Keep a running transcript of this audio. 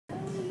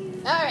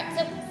All right,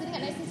 so sitting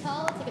up nice and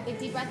tall, take a big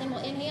deep breath in, we'll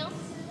inhale,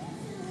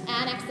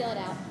 and exhale it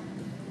out.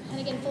 And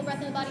again, full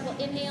breath in the body, we'll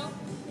inhale,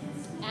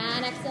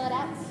 and exhale it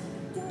out.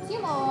 2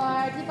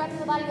 more, deep breath in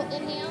the body, we'll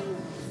inhale,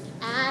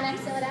 and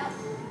exhale it out.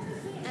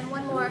 And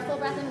 1 more, full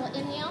breath in, we'll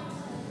inhale,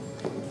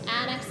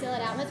 and exhale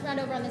it out. Let's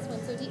round over on this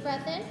one. So deep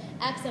breath in,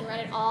 exhale, and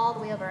round it all the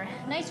way over.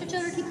 Nice stretch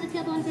over, keep the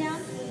tailbone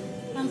down.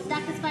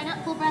 Stack the spine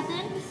up, full breath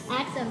in,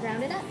 exhale, and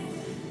round it up.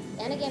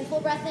 And again, full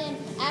breath in,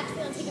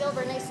 exhale, and take it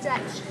over, nice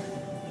stretch.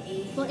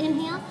 We'll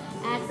inhale,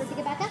 exhale, take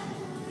it back up.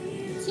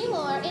 2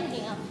 more,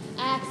 inhale,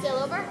 exhale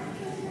over.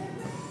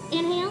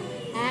 Inhale,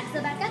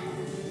 exhale back up.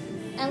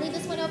 And leave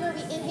this one over,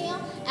 we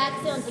inhale,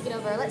 exhale, and take it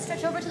over. Let's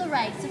stretch over to the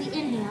right, so we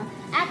inhale.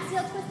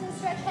 Exhale, twist and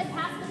stretch, head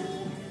past the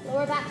knee,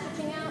 lower back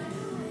stretching out.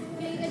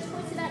 Getting a good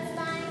twist to that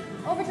spine.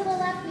 Over to the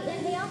left, we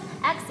inhale,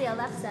 exhale,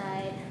 left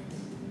side.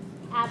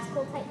 Abs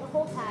pull tight the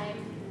whole time.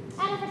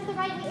 And over to the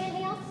right, we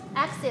inhale,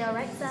 exhale,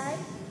 right side.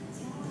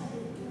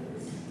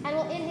 And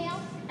we'll inhale,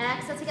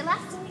 exhale, take it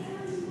left.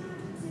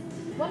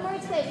 1 more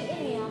each way, we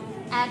inhale,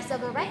 exhale,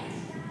 go right.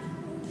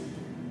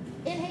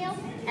 Inhale,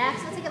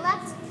 exhale, take it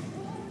left.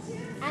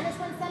 And this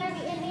one center,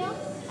 we inhale,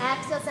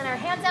 exhale, center.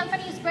 Hands out in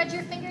front of you, spread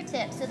your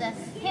fingertips. So the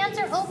hands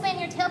are open,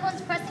 your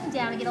tailbone's pressing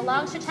down. We get a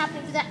long stretch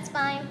happening through that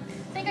spine.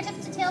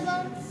 Fingertips to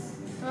tailbone.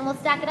 And then we'll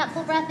stack it up,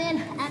 full breath in,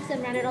 exhale,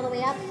 and round it all the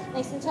way up.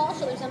 Nice and tall,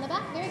 shoulders on the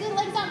back. Very good,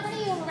 legs out in front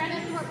of you, and we'll round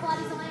out to more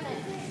Pilates alignment.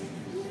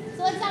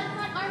 So legs out in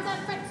front, arms out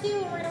in front too,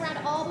 and we're gonna round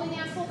it all the way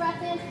down, full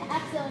breath in,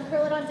 exhale, and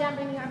curl it on down,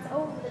 bring the arms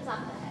over the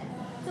top of the head.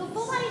 So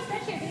full body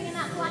stretch here, getting in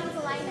that Pilates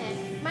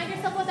alignment. Mind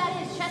yourself what that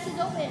is. Chest is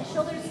open,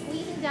 shoulders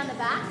squeezing down the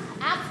back.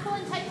 Abs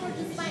pulling tight towards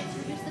the spine to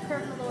reduce the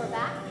curve in the lower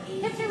back.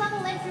 Hips are level,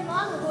 legs are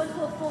long. We'll go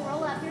into a full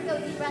roll up. Here we go,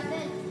 deep breath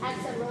in.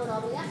 Exhale, roll it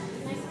all the way up.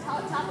 Nice and tall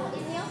at top, we'll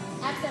inhale.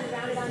 Exhale,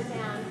 round it on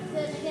down.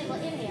 Good, again,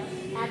 we'll inhale.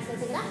 Exhale,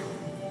 take it up.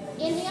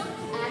 Inhale,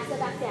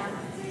 exhale, back down.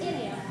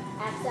 Inhale,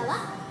 exhale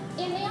up.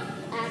 Inhale,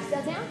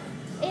 exhale down.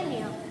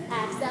 Inhale,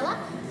 exhale up.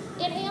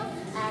 Inhale,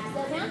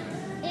 exhale down.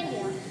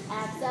 Inhale,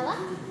 exhale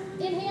up.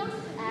 Inhale,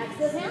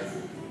 exhale down.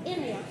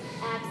 Inhale,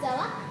 exhale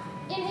up.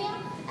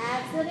 Inhale,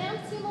 exhale down.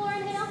 2 more,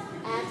 inhale,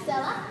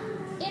 exhale up.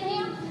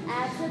 Inhale,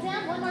 exhale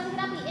down. 1 more, look it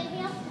up, we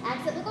inhale,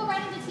 exhale. We'll go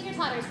right into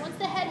teeter-totters. Once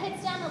the head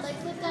hits down, the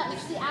legs lift up. Make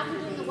sure the abs are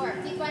doing the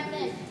work. Deep breath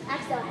in,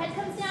 exhale. Head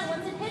comes down.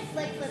 Once it hits,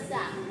 legs lift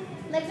up.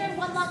 Legs are in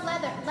one long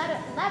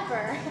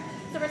lever.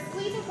 So we're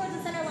squeezing towards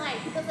the center line.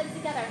 Keep those legs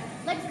together.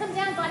 Legs come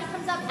down, body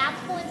comes up,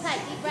 abs pulling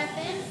tight. Deep breath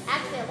in,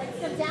 exhale. Legs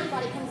come down,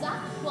 body comes up.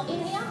 We'll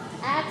inhale,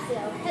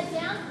 exhale. Head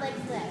down,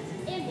 legs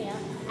lift.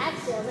 Inhale,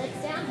 exhale, legs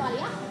down, body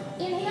up.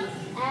 Inhale,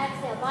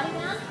 exhale, body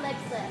down,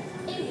 legs lift.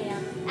 Inhale,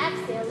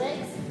 exhale,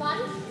 legs,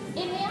 body.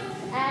 Inhale,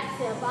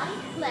 exhale, body,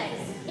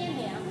 legs.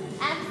 Inhale,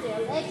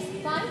 exhale, legs,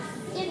 body.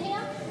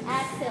 Inhale,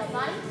 exhale,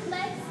 body,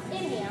 legs.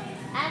 Inhale,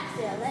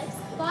 exhale, legs,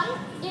 body.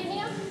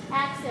 Inhale,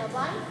 exhale,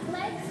 body,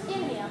 legs.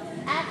 Inhale,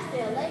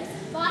 exhale, legs,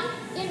 body.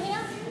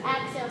 Inhale,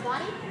 exhale,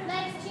 body,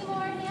 legs. 2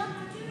 more, inhale.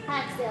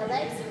 Exhale,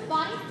 legs,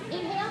 body.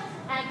 Inhale,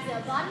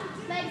 exhale, body,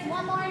 legs.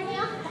 1 more,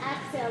 inhale.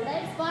 Exhale,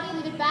 legs, body.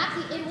 Leave it back.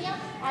 We inhale,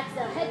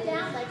 exhale, head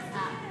down, legs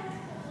up.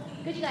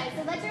 Good, you guys.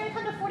 So legs are going to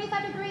come to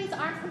 45 degrees.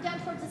 Arms come down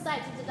towards the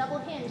side. So it's a double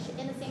hinge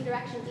in the same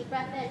direction. Deep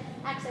breath in.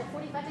 Exhale,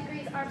 45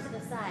 degrees, arms to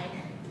the side.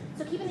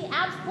 So keeping the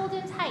abs pulled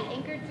in tight,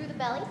 anchored through the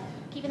belly.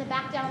 Keeping the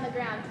back down on the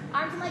ground.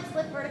 Arms and legs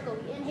lift vertical.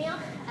 We inhale,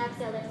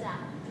 exhale, lift up.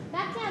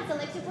 Back down, so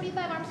legs to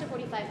 45, arms to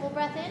 45. Full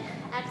breath in,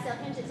 exhale,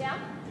 hinge it down.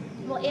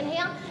 We'll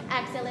inhale,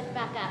 exhale, lift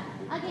back up.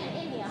 Again,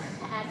 inhale,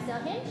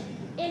 exhale, hinge.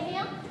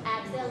 Inhale,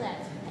 exhale,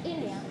 lift.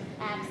 Inhale,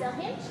 exhale,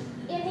 hinge.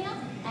 Inhale,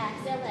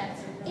 exhale,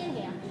 lift.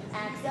 Inhale,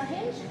 exhale,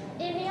 hinge.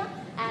 Inhale,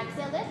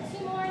 exhale, lift.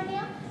 2 more,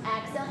 inhale,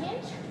 exhale,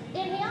 hinge.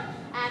 Inhale,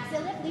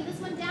 exhale, lift. Leave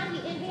this one down. We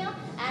inhale,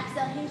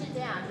 exhale, hinge it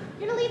down.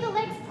 You're going to leave the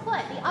legs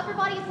put. The upper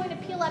body is going to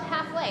peel up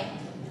halfway.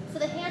 So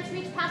the hands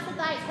reach past the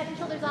thighs, head and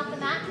shoulders off the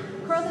mat.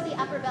 Curl through the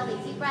upper belly.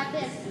 Deep breath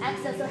in.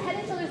 Exhale. So head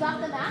and shoulders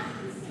off the mat.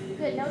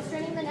 Good. No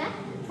straining the neck.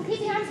 We'll keep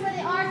the arms where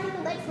they are. Keep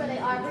the legs where they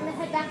are. Bring the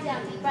head back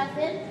down. Deep breath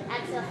in.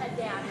 Exhale. Head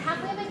down.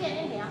 Halfway up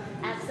again. Inhale.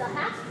 Exhale.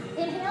 Half.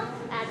 Inhale.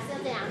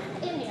 Exhale. Down.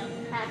 Inhale.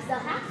 Exhale.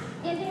 Half.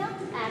 Inhale.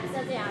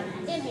 Exhale. Down.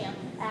 Inhale.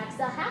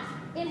 Exhale. Half.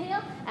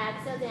 Inhale.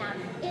 Exhale. Down.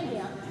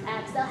 Inhale.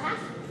 Exhale.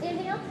 Half.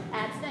 Inhale.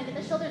 Exhale. Get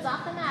the shoulders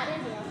off the mat.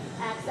 Inhale.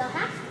 Exhale.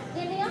 Half.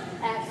 Inhale.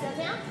 Exhale.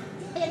 Down.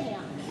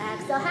 Inhale.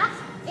 Exhale. Half.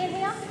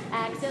 Inhale.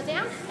 Exhale.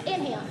 Down.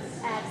 Inhale.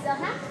 Exhale.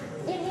 Half.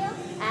 Inhale.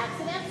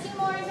 Exhale. Down. 2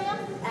 more. Inhale.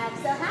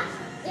 Exhale. Half.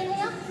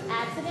 Inhale.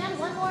 Exhale. Down.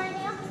 1 more.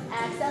 Inhale.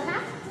 Exhale.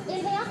 Half.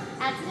 Inhale.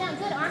 Exhale. Down.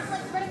 Good. Arms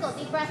legs vertical.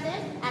 Deep breath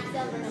in.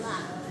 Exhale. Bring them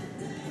up.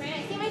 Very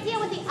nice. Same idea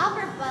with the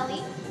upper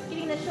belly.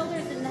 Getting the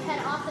shoulders and the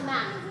head off the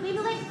mat. Leave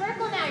the legs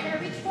vertical now. You're going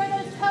to reach for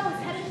those toes.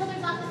 Head and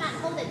shoulders off the mat.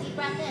 Hold it. Deep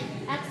breath in.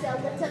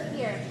 Exhale. Lift up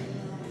here.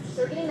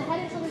 So we're getting the head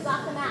and shoulders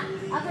off the mat.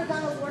 Upper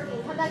abdominals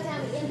working. Come back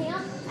down. We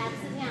inhale.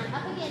 Exhale down.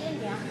 Up again.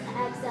 Inhale.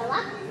 Exhale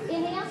up.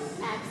 Inhale.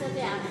 Exhale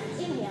down.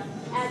 Inhale.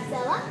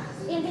 Exhale up.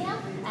 Inhale.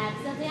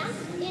 Exhale down.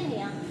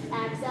 Inhale.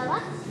 Exhale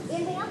up.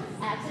 Inhale.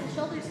 Exhale.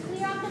 Shoulders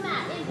clear off the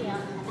mat.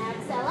 Inhale.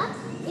 Exhale up.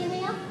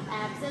 Inhale.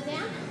 Exhale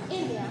down.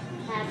 Inhale.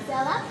 Exhale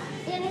exhale up,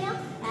 inhale,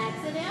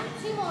 exhale down,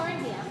 2 more,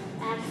 inhale,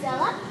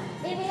 exhale up,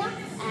 inhale,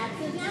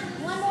 exhale down,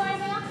 1 more,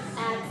 inhale,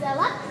 exhale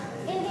up,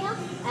 inhale,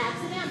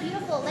 exhale down,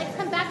 beautiful. Legs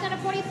come back down to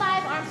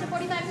 45, arms to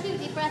 45 too,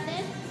 deep breath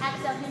in,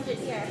 exhale, hinge it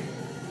here.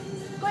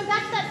 Going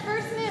back to that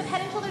first move,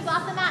 head and shoulders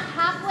off the mat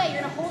halfway.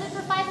 You're gonna hold it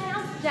for 5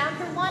 counts, down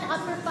for 1,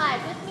 up for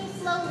 5. With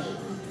me slowly.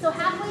 So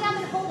halfway up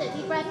and hold it,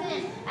 deep breath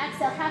in,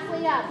 exhale,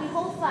 halfway up, we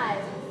hold 5,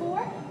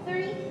 4,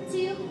 3,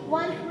 2,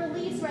 1,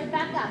 release, right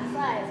back up,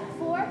 5,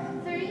 4,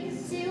 3,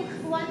 2,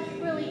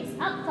 1, release,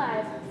 up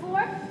 5,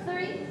 4,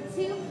 3,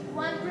 2,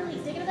 1,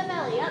 release, dig into the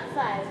belly, up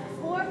 5,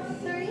 4,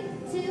 3,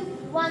 2,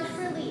 1,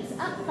 release,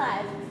 up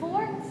 5,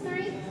 4,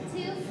 3,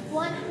 2,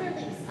 1,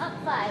 release, up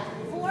 5,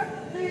 4,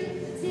 3,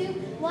 2,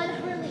 1,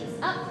 release,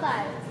 up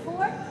 5,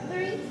 4,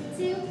 3,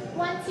 2,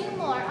 1, 2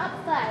 more,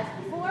 up 5,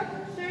 4,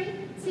 3,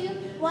 2,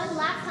 1,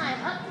 last time,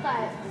 up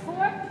 5,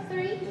 4,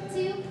 3,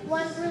 2,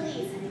 1,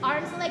 release.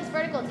 Arms and legs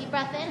vertical, deep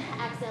breath in,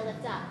 exhale,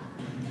 lift up.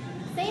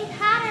 Same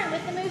pattern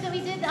with the move that we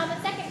did on the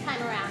second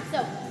time around.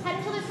 So head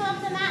and shoulders come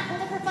off the mat,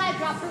 hold it for 5,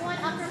 drop for 1,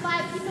 up for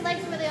 5, keep the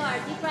legs where they are,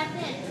 deep breath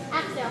in,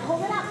 exhale,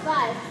 hold it up,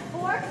 5,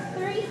 4,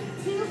 3,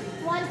 2,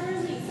 1,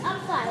 release,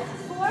 up 5,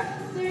 4,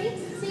 3,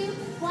 2,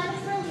 1,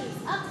 release,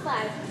 up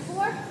 5,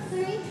 4,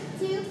 3,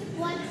 2,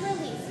 1,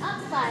 release,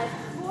 up 5,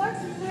 4,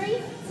 3,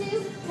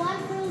 2,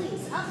 1,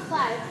 release, up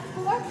 5,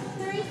 4,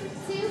 3,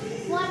 2,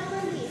 1,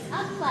 release,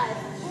 up 5,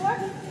 4,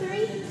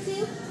 3,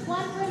 2,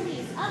 1,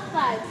 release, up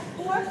 5,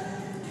 4,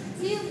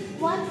 2,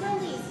 1,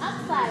 release, up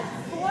 5,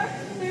 4,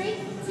 3,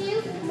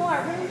 2,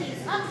 more,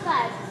 release, up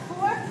 5,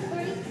 4,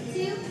 3,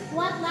 2,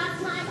 1, last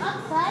time,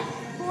 up 5,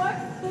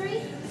 4,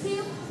 3,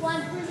 2,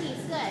 1,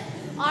 release, good.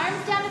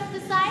 Arms down to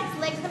the sides,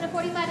 legs come to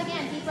 45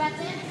 again, deep breath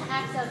in,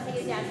 exhale,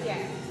 take it down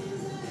here.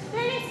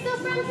 Very nice, so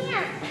from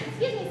here,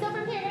 so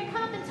from here, you're gonna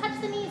come up and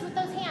touch the knees with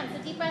those hands,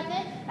 so deep breath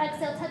in,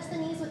 exhale, touch the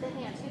knees with the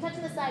hands. You can touch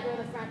the side or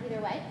the front,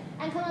 either way,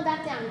 and come on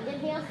back down,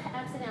 inhale,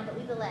 exhale down, but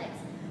leave the legs.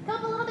 Come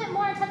up a little bit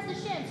more and touch the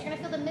shins. You're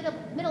gonna feel the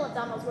middle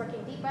abdominals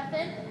working. Deep breath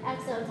in,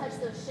 exhale, and touch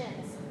those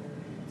shins.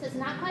 So it's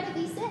not quite a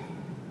V-sit.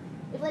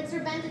 If legs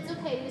are bent, it's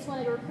okay. We just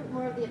wanted to recruit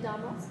more of the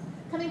abdominals.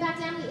 Coming back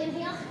down, we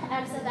inhale,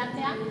 exhale, back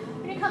down.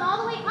 You're gonna come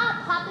all the way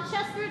up, pop the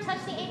chest through,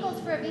 touch the ankles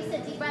for a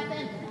V-sit. Deep breath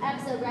in,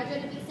 exhale,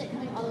 graduate to V-sit,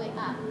 coming all the way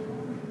up.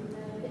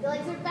 If the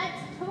legs are bent,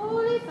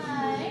 totally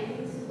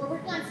fine. We're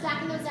working on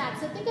stacking those abs.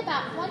 So think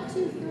about 1,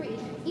 2, 3.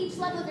 Each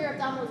level of your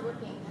abdominals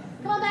working.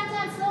 Come on back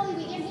down slowly.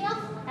 We inhale,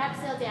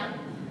 exhale down.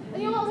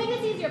 You know what, we'll make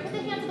this easier. Put the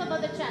hands up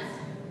above the chest.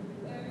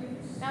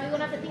 Now we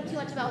won't have to think too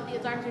much about what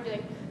these arms are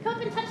doing. Come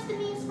up and touch the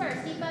knees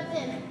first. Deep breath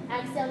in.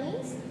 Exhale,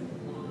 knees.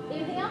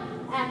 Inhale,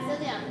 exhale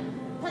down.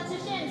 Touch the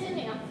shins,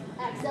 inhale.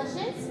 Exhale,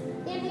 shins.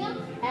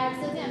 Inhale,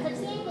 exhale down. Touch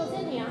the ankles,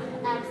 inhale.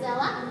 Exhale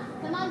up.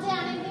 Come on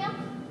down, inhale.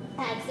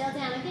 Exhale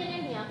down again,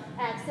 inhale.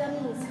 Exhale,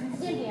 knees.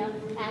 Inhale,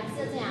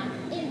 exhale down.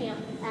 Inhale,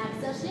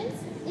 exhale,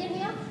 shins.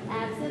 Inhale,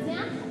 exhale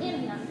down.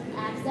 Inhale,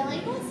 exhale,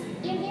 ankles.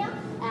 Inhale,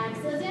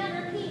 exhale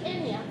down. Repeat,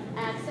 inhale.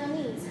 Exhale,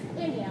 knees.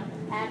 Inhale,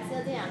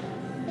 exhale down.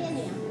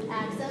 Inhale,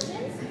 exhale,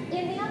 shins.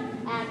 Inhale,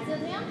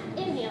 exhale down.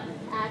 Inhale,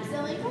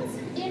 exhale, ankles.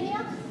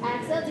 Inhale,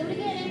 exhale, do it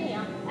again.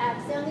 Inhale,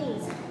 exhale,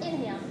 knees.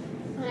 Inhale,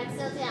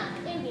 exhale down.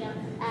 Inhale,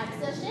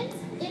 exhale, shins.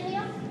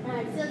 Inhale,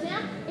 exhale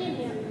down.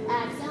 Inhale,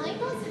 exhale,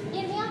 ankles.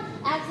 Inhale,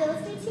 exhale,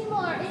 let's do 2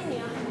 more.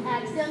 Inhale,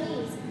 exhale,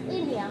 knees.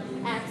 Inhale,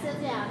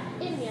 exhale down.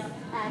 Inhale,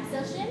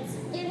 exhale, shins.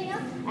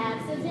 Inhale,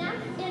 exhale down.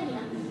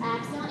 Inhale,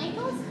 exhale,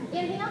 ankles.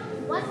 Inhale,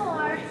 1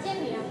 more.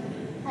 Inhale,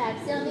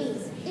 exhale,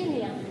 knees.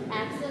 Inhale,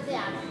 exhale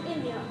down.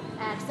 Inhale,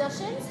 exhale,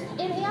 shins.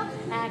 Inhale,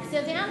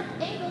 exhale down.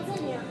 Ankles,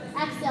 inhale.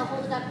 Exhale,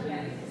 hold it up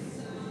here.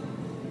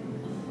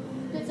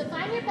 Good, so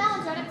find your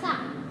balance right up top.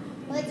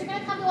 The legs are going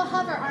to come to a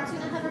hover. Arms are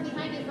going to hover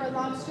behind you for a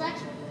long stretch.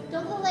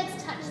 Don't let the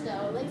legs touch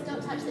though. Legs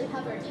don't touch, they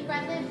hover. Deep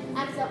breath in,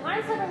 exhale.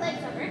 Arms hover,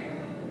 legs hover.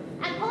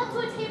 And pull up to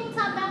a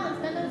tabletop balance.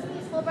 Bend those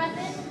knees, full breath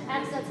in.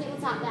 Exhale,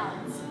 tabletop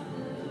balance.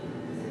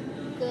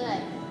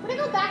 Good. We're going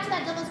to go back to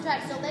that double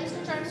stretch. So legs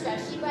stretch, arms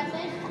stretch. Deep breath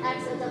in,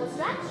 exhale, double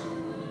stretch.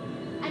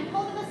 And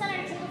pull to the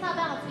center to tabletop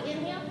balance. We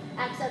inhale,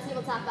 exhale,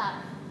 tabletop up.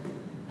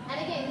 And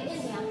again, we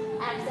inhale,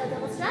 exhale,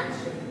 double stretch.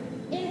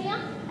 Inhale,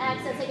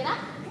 exhale, take it up.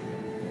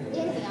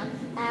 Inhale,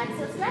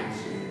 exhale, stretch.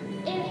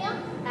 Inhale,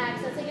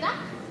 exhale, take it up.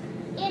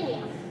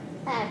 Inhale,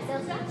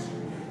 exhale, stretch.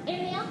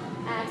 Inhale,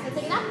 exhale,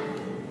 take it up.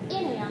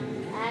 Inhale,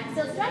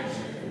 exhale, stretch.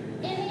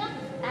 Inhale,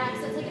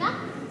 exhale, take it up.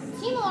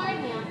 2 more,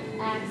 inhale,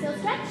 exhale,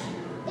 stretch.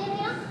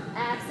 Inhale,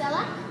 exhale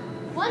up.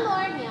 1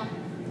 more, inhale,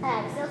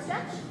 exhale,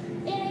 stretch.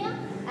 Inhale,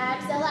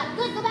 exhale up.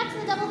 Good, go back to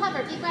the double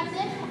hover. Deep breath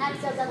in,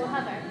 exhale, double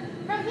hover.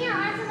 From here,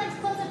 arms and legs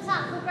close up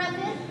top. Full breath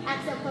in,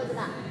 exhale, close it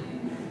up.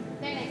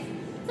 Very nice.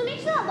 So make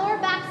sure that lower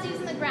back stays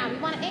in the ground. We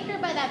want to anchor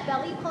by that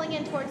belly pulling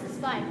in towards the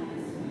spine.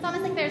 It's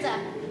almost like there's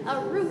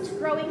a root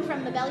growing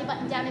from the belly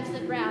button down into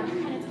the ground,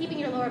 and it's keeping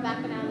your lower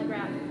back down on the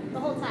ground the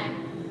whole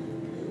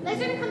time. Legs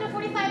are going to come to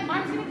 45,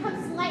 arms are going to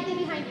come slightly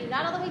behind you,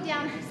 not all the way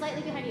down,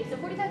 slightly behind you. So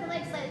 45 the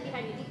legs, slightly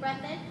behind you. Deep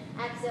breath in,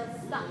 exhale,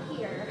 stop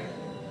here.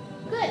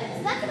 Good,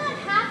 so that's about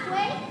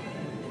halfway,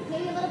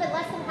 maybe a little bit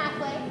less than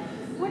halfway.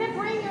 We're gonna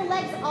bring your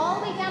legs all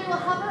the way down to a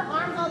hover,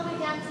 arms all the way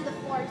down to the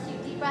floor too.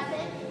 Deep breath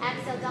in,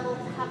 exhale, double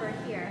hover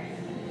here.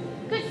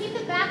 Good, keep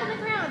the back on the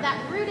ground,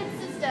 that rooted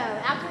system,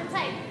 abdomen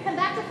tight. Come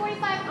back to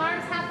 45,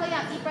 arms halfway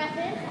up. Deep breath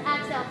in,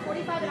 exhale,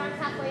 45 and arms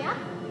halfway up.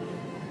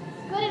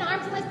 Good, and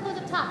arms and legs close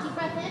up top. Deep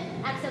breath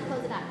in, exhale,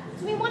 close it up.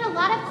 So we want a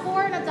lot of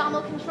core and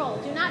abdominal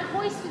control. Do not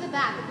hoist through the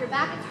back. If your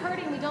back is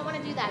hurting, we don't want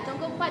to do that. Don't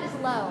go quite as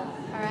low,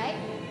 all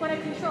right? Want to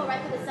control right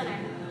through the center.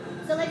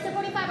 So legs to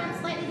 45, arms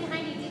slightly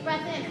behind you. Deep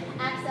breath in,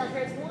 exhale,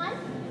 here's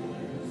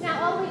 1.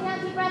 Now all the way down,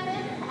 deep breath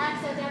in,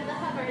 exhale, down to the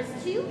hover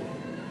is 2.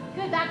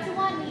 Good, back to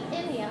 1, we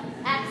inhale,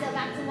 exhale,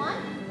 back to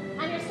 1.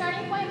 On your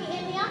starting point, we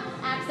inhale,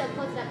 exhale,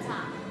 close it up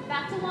top.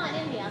 Back to 1,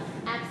 inhale,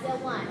 exhale,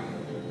 1.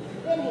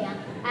 Inhale,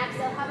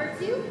 exhale, hover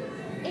 2.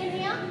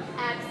 Inhale,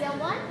 exhale,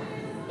 1.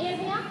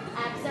 Inhale,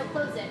 exhale,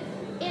 close it.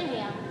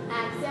 Inhale,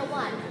 exhale,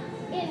 1.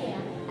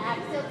 Inhale,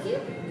 exhale,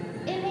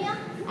 2. Inhale,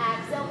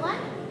 exhale, 1.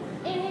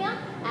 Inhale,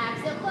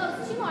 exhale,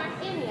 close. 2 more.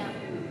 Inhale,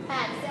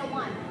 exhale,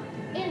 1.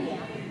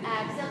 Inhale,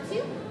 exhale,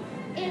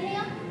 2.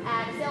 Inhale,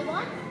 exhale,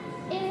 1.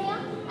 Inhale,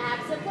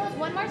 exhale, close.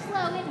 1 more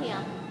slow.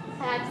 Inhale,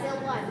 exhale,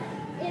 1.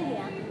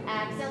 Inhale,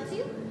 exhale,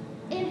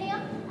 2.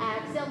 Inhale,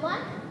 exhale, 1.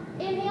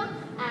 Inhale,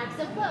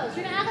 exhale, close.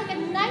 You're gonna act like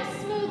a nice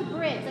smooth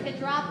bridge, like a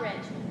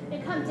drawbridge.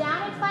 And come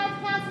down in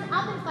 5 counts and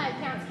up in 5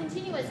 counts,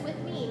 continuous with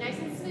me, nice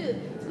and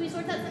smooth. Squeeze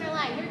towards that center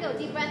line. Here we go.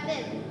 Deep breath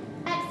in.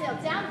 Exhale,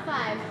 down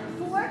 5,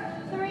 4,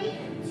 3,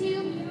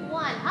 2,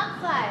 1.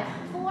 Up 5,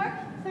 4,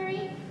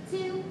 3,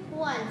 2,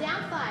 1.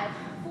 Down 5,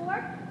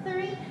 4,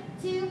 3,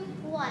 2,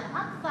 1.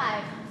 Up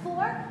 5,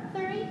 4,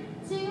 3,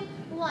 2,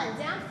 1.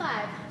 Down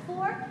 5,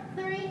 4,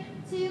 3,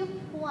 2,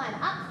 1.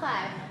 Up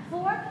 5,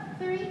 4,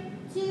 3,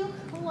 2,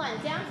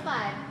 1. Down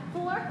 5,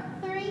 4,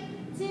 3,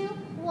 2,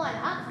 1.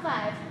 Up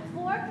 5,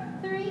 4,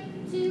 3,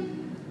 2,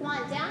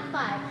 1. Down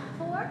 5,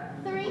 4,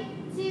 3,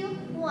 2,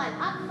 1.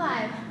 Up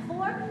 5,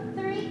 4,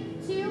 3,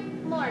 2,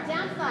 more.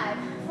 Down 5,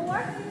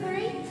 4,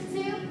 3,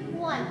 2,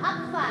 1.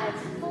 Up 5,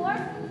 4,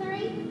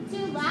 3,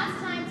 2. Last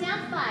time.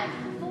 Down 5,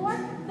 4,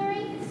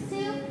 3,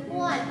 2,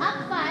 1. Up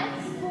 5,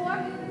 4,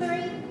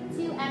 3,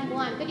 2, and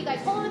 1. Good, you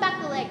guys. Hold on the back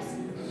of the legs.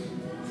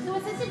 So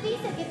assisted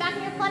V-sit. Get back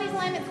in your Pilates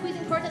alignment,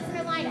 squeezing towards that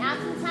center line.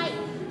 Abs and tight.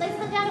 Legs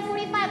come down to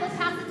 45. Let's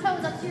pass the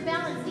toes up to your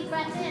balance. Deep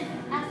breath in.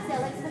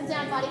 Exhale. Legs come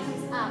down. Body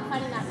comes up.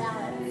 Finding that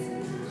balance.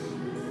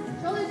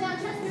 Shoulders down.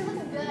 Chest through.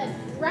 Looking good.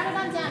 Round it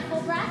on down.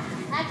 Full breath.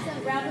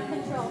 Exhale. Ground with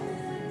control.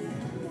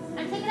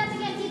 And take it up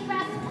again. Deep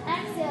breath.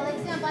 Exhale.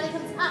 Legs down. Body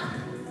comes up.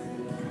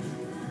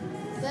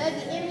 Good.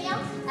 We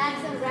inhale.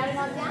 Exhale. Round it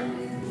on down.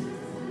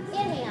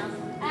 Inhale.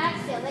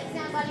 Exhale. Legs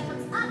down. Body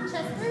comes up.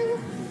 Chest through.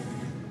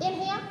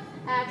 Inhale.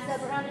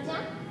 Exhale. Round it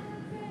down.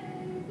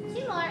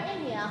 2 more.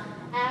 Inhale.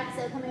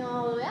 Exhale. Coming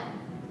all the way up.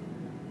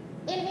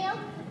 Inhale.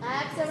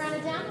 Exhale. Round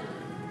it down.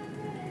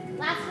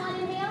 Last one.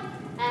 Inhale.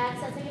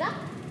 Exhale. Take it up.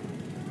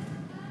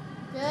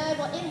 Good.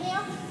 Well,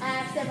 inhale.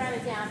 Exhale. Round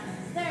it down.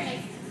 Very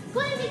nice. Go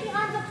ahead and take the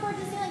arms up towards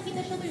the ceiling. Keep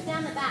the shoulders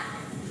down the back.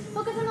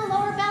 Focus on the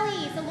lower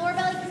belly. If the lower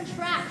belly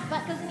contracts,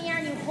 butt goes in the air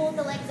and you hold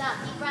the legs up.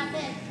 Deep breath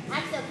in.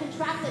 Exhale.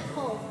 Contract the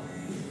pull.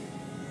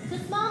 So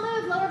small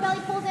move. Lower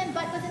belly pulls in,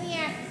 butt goes in the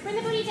air. Bring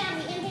the booty down.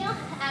 We inhale.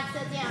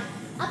 Exhale. Down.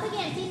 Up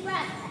again. Deep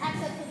breath.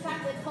 Exhale.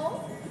 Contract with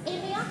pull.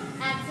 Inhale.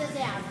 Exhale.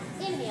 Down.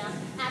 Inhale.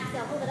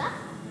 Exhale. Hold it up.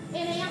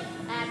 Inhale.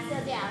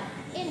 Exhale. Down.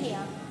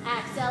 Inhale.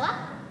 Exhale up.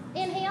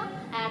 Inhale.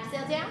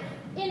 Exhale. Down.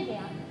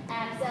 Inhale.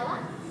 Exhale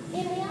up.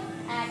 Inhale.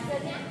 Exhale.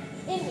 Down.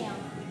 Inhale.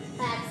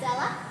 Exhale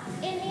up.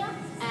 Inhale.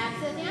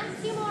 Exhale. Down.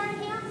 2 more.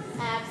 Inhale.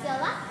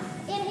 Exhale up.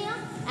 Inhale.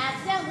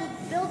 Exhale.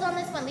 We'll build on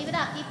this one. Leave it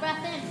up. Deep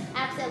breath in.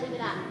 Exhale. Leave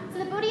it up. So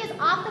the booty is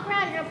off the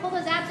ground. You're going to pull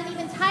those abs in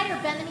even tighter.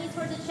 Bend the knees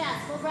towards the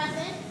chest. Full breath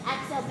in.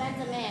 Exhale.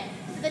 Bend them in.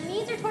 So the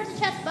knees are towards the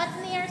chest. Butt's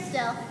in the air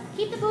still.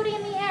 Keep the booty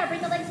in the air.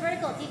 Bring the legs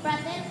vertical. Deep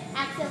breath in.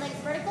 Exhale.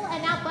 Legs vertical.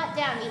 And now butt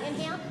down. We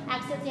inhale.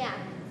 Exhale. Down.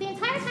 The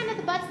entire time that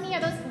the butt's in the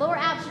air, those lower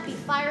abs should be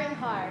firing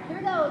hard. Here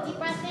we go. Deep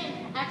breath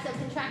in. Exhale.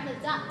 Contract,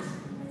 lift up.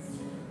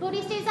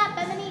 Booty stays up.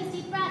 Bend the knees.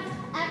 Deep breath.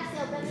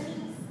 Exhale. Bend the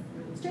knees.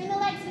 Straighten the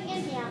legs. We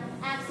inhale.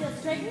 Exhale.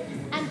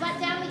 Straighten. And butt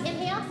down. We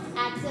inhale.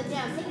 Exhale.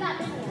 Down. Take it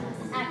up. Inhale.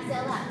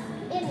 Exhale. Up.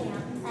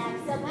 Inhale.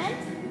 Exhale. Bend.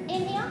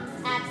 Inhale.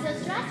 Exhale.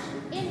 Stretch.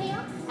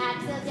 Inhale.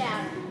 Exhale.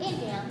 Down.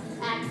 Inhale.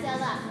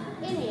 Exhale. Up.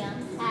 Inhale.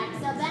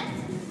 Exhale. Bend.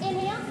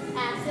 Inhale.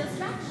 Exhale.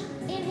 Stretch.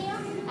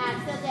 Inhale.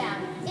 Exhale. Down.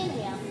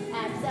 Inhale.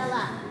 Exhale.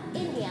 Up.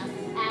 Inhale.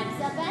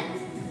 Exhale. Bend.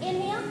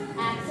 Inhale.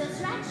 Exhale.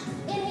 Stretch.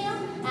 Inhale.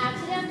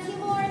 Exhale. Down. 2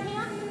 more.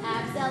 Inhale.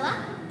 Exhale. Up.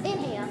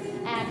 Inhale.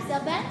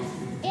 Exhale. Bend.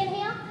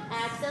 Inhale.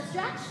 Exhale.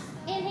 Stretch.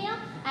 Inhale.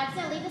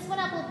 Exhale. Leave this one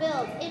up. We'll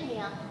build.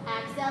 Inhale.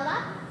 Exhale.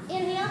 Up.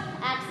 Inhale.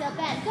 Exhale.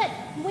 Bend. Good.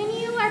 When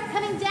you are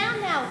coming down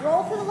now,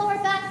 roll through the lower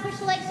back. Push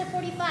the legs to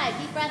 45.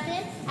 Deep breath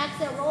in.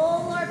 Exhale.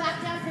 Roll lower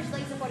back down. Push the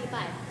legs to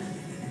 45.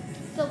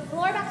 So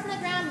lower back's on the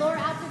ground. Lower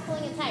abs are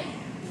pulling it tight.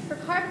 We're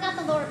carving out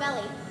the lower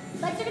belly.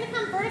 Legs are going to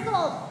come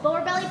vertical.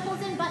 Lower belly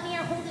pulls in. Butt in the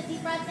air. Hold it.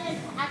 Deep breath in.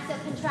 Exhale.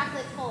 Contract.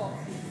 Lift. Hold.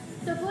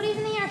 So booty's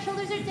in the air.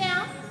 Shoulders are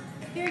down.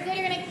 Very good.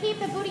 You're going to keep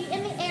the booty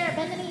in the air.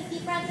 Bend the knees.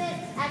 Deep breath in.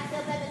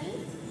 Exhale. Bend the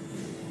knees.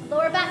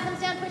 Lower back comes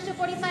down, push to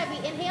 45. We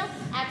inhale,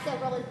 exhale,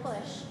 roll and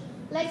push.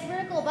 Legs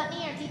vertical, butt in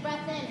the air, deep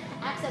breath in.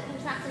 Exhale,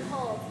 contract and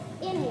hold.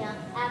 Inhale,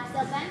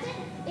 exhale, bend it.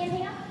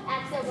 Inhale,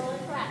 exhale, roll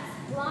and press.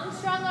 Long,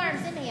 strong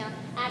arms, inhale,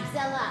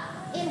 exhale up.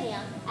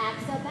 Inhale,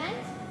 exhale, bend.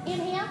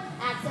 Inhale,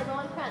 exhale, roll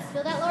and press.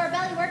 Feel that lower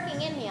belly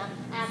working. Inhale,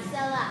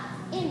 exhale up.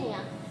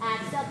 Inhale,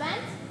 exhale,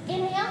 bend.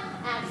 Inhale,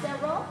 exhale,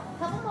 roll.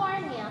 Couple more,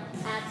 inhale,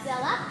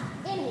 exhale up.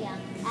 Inhale,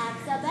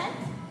 exhale, bend.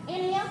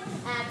 Inhale,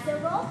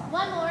 exhale, roll.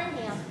 One more,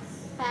 inhale,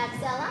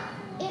 exhale up.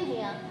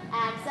 Inhale,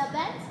 exhale,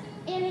 bend.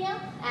 Inhale,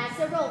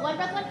 exhale, roll. One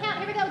breath, one count.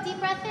 Here we go. Deep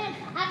breath in.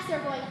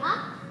 Exhale, going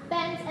up,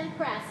 bend, and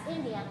press.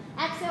 Inhale.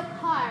 Exhale,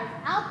 carve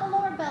out the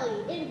lower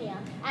belly. Inhale.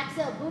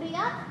 Exhale, booty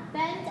up,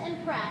 bend,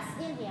 and press.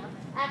 Inhale.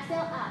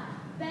 Exhale, up,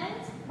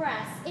 bend,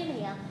 press.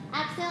 Inhale.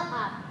 Exhale,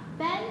 up,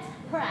 bend,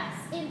 press.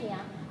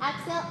 Inhale.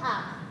 Exhale,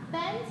 up,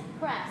 bend,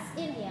 press.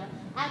 Inhale.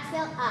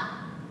 Exhale, up,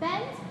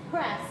 bend,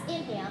 press.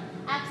 Inhale.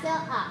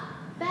 Exhale, up,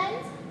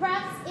 bend,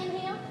 press.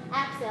 Inhale.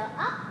 Exhale,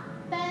 up,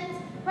 bend,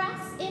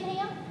 press.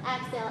 Inhale.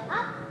 Exhale,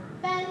 up,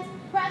 bend,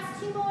 press.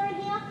 Two more,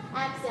 inhale.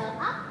 Exhale,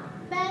 up,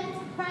 bend,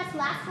 press.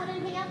 Last one,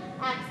 inhale.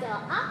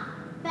 Exhale, up,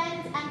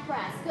 bend, and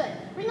press. Good.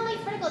 Bring the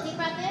legs vertical. Deep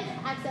breath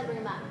in. Exhale, bring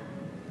them up.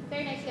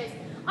 Very nice, guys.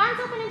 Arms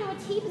open into a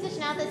T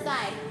position out this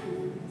side.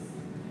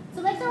 So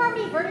legs are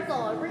already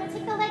vertical. We're going to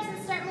take the legs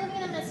and start moving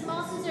them to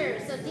small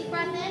scissors. So deep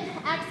breath in.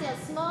 Exhale,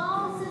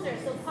 small scissors.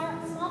 So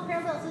small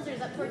parallel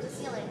scissors up towards the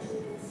ceiling.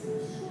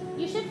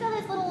 You should feel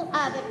this little,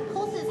 the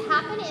pulses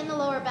happen in the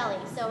lower belly.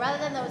 So rather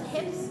than those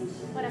hips,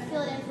 you want to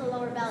feel it into the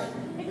lower belly.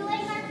 If the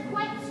legs aren't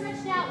quite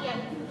stretched out yet,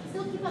 you can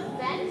still keep them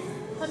bent,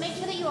 but make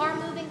sure that you are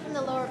moving from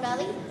the lower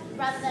belly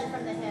rather than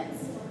from the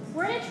hips.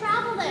 We're going to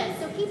travel this,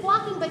 so keep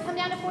walking, but come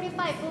down to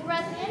 45. Full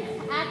breath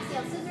in,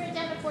 exhale, scissor it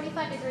down to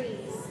 45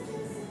 degrees.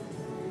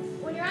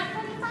 When you're at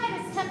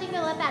 45, it's tempting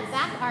to let that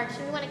back arch,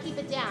 and we want to keep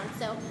it down.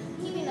 So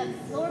keeping the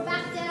lower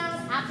back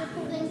down, after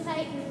pulled in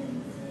tight.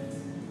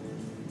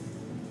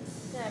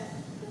 Good.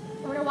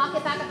 We're going to walk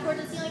it back up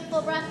towards the ceiling,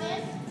 full breath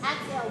in.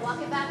 Exhale,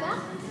 walk it back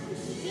up.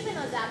 Keeping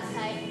those abs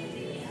tight.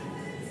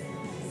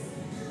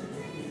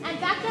 And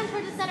back down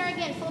towards the center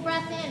again, full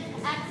breath in.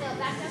 Exhale,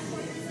 back down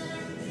towards the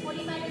center,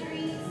 45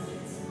 degrees.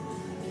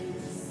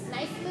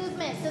 Nice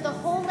movement, so the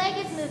whole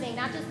leg is moving,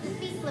 not just the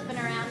feet flipping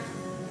around.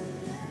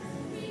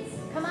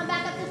 Come on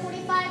back up to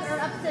 45, or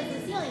up to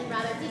the ceiling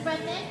rather. Deep breath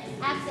in,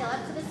 exhale,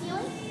 up to the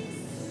ceiling.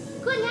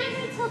 Good, now you're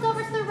going to tilt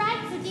over to the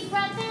right, so deep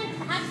breath in,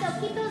 exhale,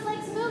 keep those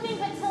legs moving,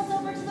 but tilt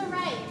over to the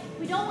right.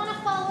 We don't want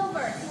to fall over,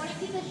 so you want to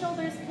keep the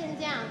shoulders pinned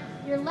down.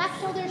 Your left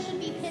shoulder should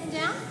be pinned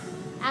down.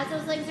 As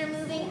those legs are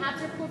moving,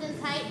 abs are pulled in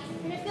tight.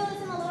 You're going to feel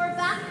this in the lower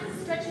back,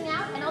 stretching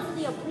out, and also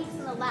the obliques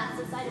in the left,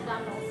 the side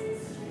abdominals.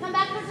 Come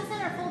back towards the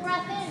center, full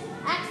breath in.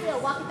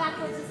 Exhale, walk it back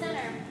towards the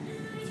center.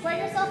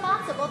 Square yourself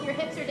off so both your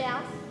hips are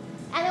down.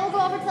 And then we'll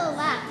go over to the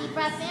left. Deep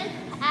breath in,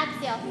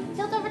 exhale.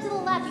 Tilt over to the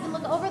left. You can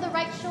look over the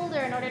right shoulder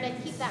in order to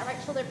keep that right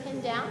shoulder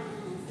pinned down.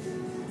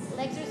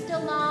 Legs are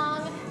still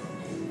long.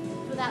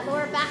 So that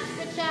lower back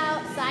stretch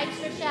out, side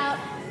stretch out,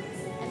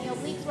 and the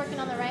obliques working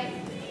on the right.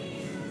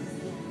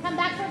 Come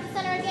back towards the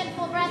center again,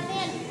 full breath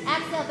in.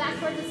 Exhale, back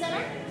towards the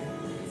center.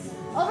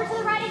 Over to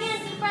the right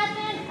again, deep breath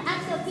in.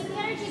 Exhale, keep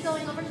the energy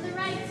going over to the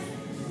right.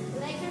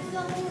 Legs are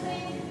still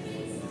moving.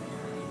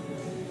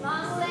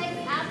 Long legs,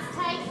 abs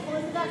tight, pull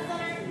into that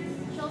center.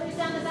 Shoulders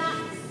down the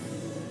back.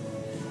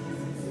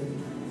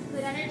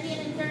 Good energy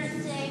and endurance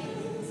today.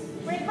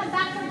 We're going to come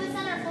back towards the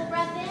center, full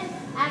breath in.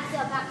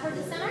 Exhale, back towards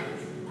the center.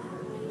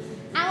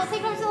 And we'll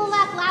take it over to the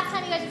left. Last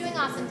time, you guys are doing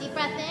awesome. Deep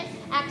breath in.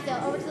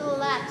 Exhale, over to the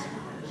left.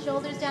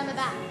 Shoulders down the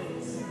back.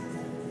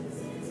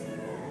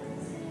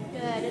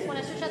 Good. Just want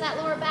to stretch out that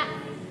lower back.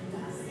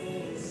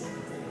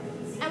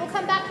 And we'll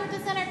come back towards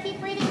the center. Keep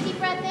breathing. Deep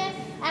breath in.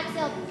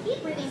 Exhale.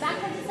 Keep breathing. Back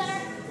towards the center.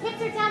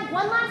 Hips are down.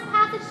 One last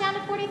passage down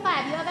to 45.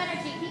 You have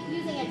energy. Keep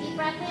using it. Deep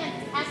breath in.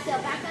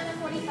 Exhale. Back down to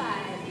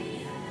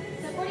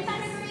 45. So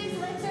 45 degrees.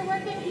 Legs are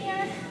working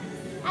here.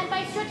 And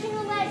by stretching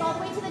the leg all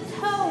the way to the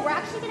toe, we're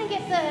actually going to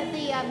get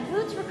the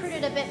glutes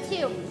recruited a bit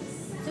too.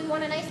 So we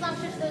want a nice long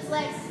stretch of those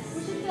legs.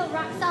 We should feel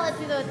rock solid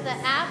through the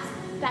abs.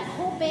 That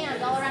whole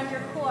band all around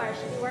your core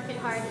should be working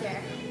hard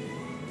here.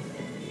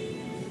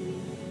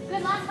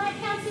 Good, last 5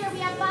 counts here. We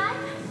have 5,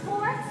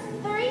 4,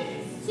 3,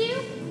 2,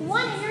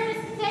 1. And you're going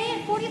to stay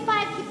at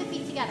 45. Keep the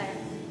feet together.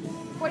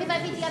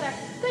 45 feet together.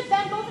 Good,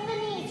 bend both of the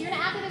knees. You're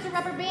going to act like there's a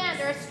rubber band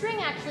or a string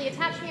actually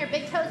attached from your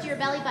big toes to your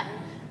belly button.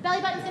 Belly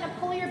button's going to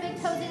pull your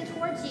big toes in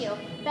towards you.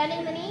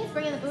 Bending the knees,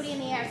 bringing the booty in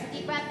the air. So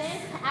deep breath in,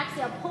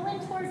 exhale, pull in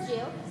towards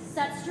you. So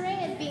that string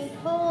is being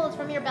pulled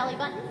from your belly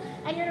button.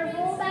 And you're going to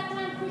roll back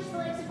down, push the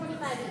legs to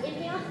 45. You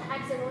inhale,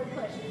 exhale, roll and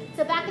push.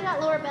 So back in that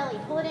lower belly,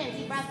 pull it in,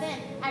 deep breath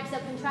in. Exhale,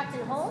 contract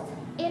and hold.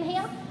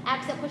 Inhale,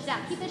 exhale, push it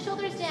out. Keep the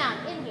shoulders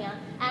down. Inhale,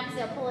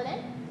 exhale, pull it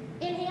in.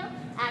 Inhale,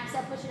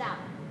 exhale, push it out.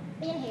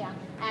 Inhale,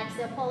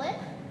 exhale, pull in.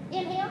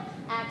 Inhale,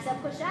 exhale,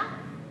 push it out.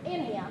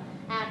 Inhale,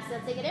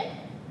 exhale, take it in.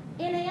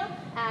 Inhale,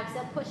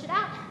 exhale, push it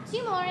out.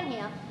 2 more,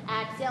 inhale,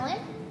 exhale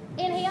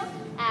in. Inhale,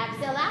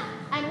 exhale out.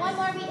 And 1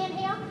 more, we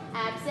inhale,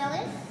 exhale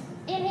in.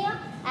 Inhale,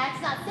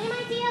 exhale out. Same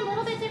idea, a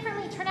little bit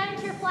differently. Turn out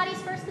into your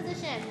Pilates first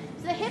position.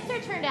 So the hips are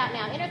turned out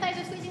now. Inner thighs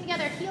are squeezing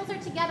together. Heels are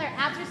together.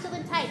 Abs are still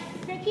in tight.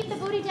 You're going to keep the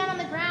booty down on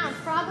the ground.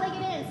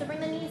 Frog-legged in. So bring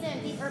the knees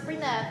in. Deep, or bring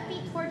the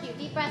feet towards you.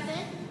 Deep breath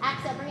in.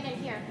 Exhale. Bring it in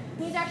here.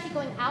 Knees are actually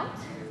going out.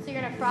 So you're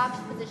in a frog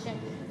position.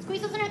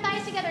 Squeeze those inner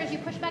thighs together as you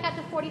push back up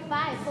to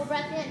 45. Full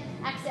breath in.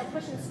 Exhale.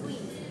 Push and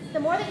squeeze. The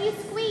more that you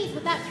squeeze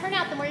with that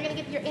turnout, the more you're going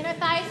to get your inner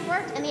thighs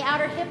worked and the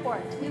outer hip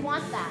worked. We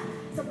want that.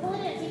 So pull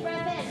it in. Deep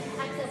breath in.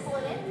 Exhale. Pull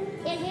it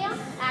in. Inhale.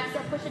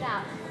 Exhale. Push it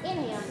out.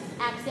 Inhale.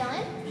 Exhale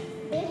in.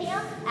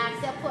 Inhale.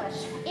 Exhale.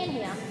 Push.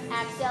 Inhale.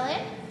 Exhale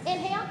in.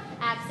 Inhale.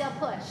 Exhale.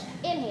 Push.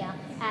 Inhale.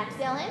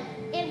 Exhale in.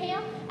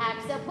 Inhale.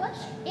 Exhale. Push.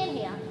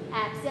 Inhale.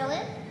 Exhale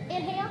in.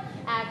 Inhale.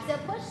 Exhale.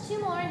 Push. Two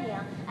more.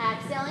 Inhale.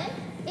 Exhale in.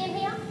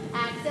 Inhale,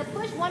 exhale,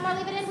 push. One more,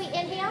 leave it in. We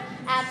inhale,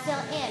 exhale,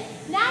 in.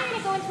 Now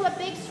you're going to go into a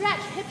big stretch.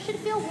 Hips should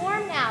feel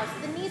warm now.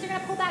 So the knees are going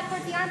to pull back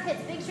towards the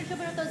armpits. Big stretch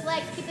open with those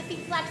legs. Keep the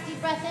feet flexed.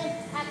 Deep breath in.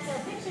 Exhale,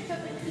 big stretch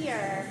open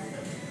here.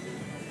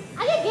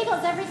 I get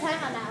giggles every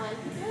time on that one.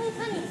 It's really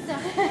funny. So,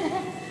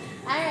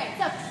 all right.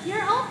 So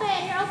you're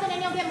open, and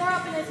you'll get more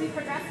open as we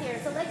progress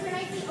here. So legs are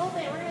nicely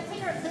open. We're going to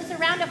take this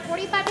around to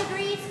 45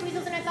 degrees. Squeeze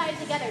those inner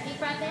thighs together. Deep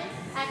breath in.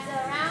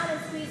 Exhale, around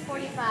and squeeze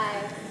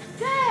 45.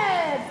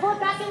 Good. Pull it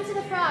back into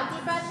the frog.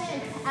 Deep breath in.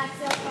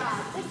 Exhale,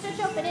 frog. Big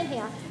stretch open.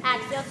 Inhale.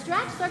 Exhale,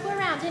 stretch. Circle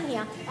around.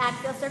 Inhale.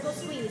 Exhale, circle,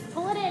 squeeze.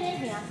 Pull it in.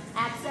 Inhale.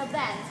 Exhale,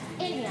 bend.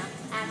 Inhale.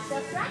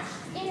 Exhale, stretch.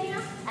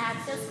 Inhale.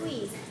 Exhale,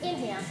 squeeze.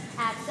 Inhale.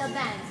 Exhale,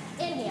 bend.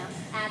 Inhale.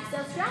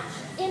 Exhale, stretch.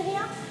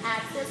 Inhale.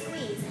 Exhale,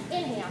 squeeze.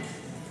 Inhale.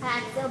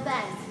 Exhale,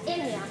 bend.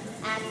 Inhale.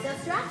 Exhale,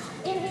 stretch.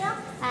 Inhale.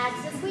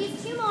 Exhale,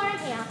 squeeze. Two more.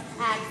 Inhale.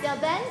 Exhale,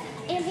 bend.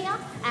 Inhale.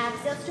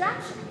 Exhale,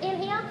 stretch.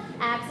 Inhale.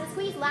 Exhale,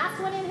 squeeze. Last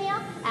one.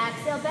 Inhale.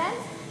 Exhale, bend.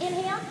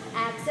 Inhale.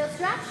 Exhale,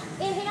 stretch.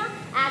 Inhale.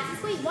 Exhale,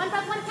 squeeze. One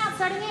breath, one count.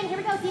 Starting in. Here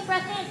we go. Deep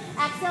breath in.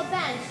 Exhale,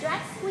 bend.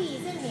 Stretch,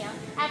 squeeze. Inhale.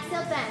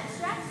 Exhale, bend.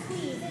 Stretch,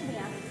 squeeze.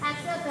 Inhale.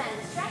 Exhale, bend.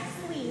 Stretch,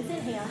 squeeze.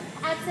 Inhale.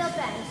 Exhale,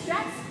 bend.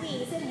 Stretch,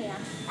 squeeze. Inhale.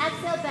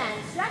 Exhale, bend.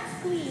 Stretch,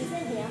 squeeze.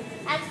 Inhale.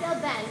 Exhale,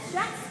 bend.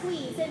 Stretch,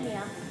 squeeze.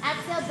 Inhale.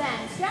 Exhale,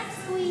 bend. Stretch,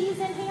 squeeze.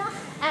 Inhale.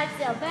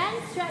 Exhale, bend.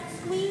 Stretch,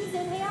 squeeze.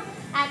 Inhale.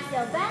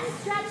 Exhale, bend.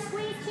 Stretch,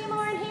 squeeze. Two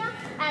more. Inhale.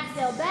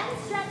 Exhale, bend.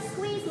 Stretch,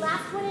 squeeze.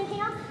 Last one.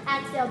 Inhale.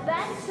 Exhale,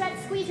 bend. Stretch,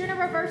 squeeze. You're going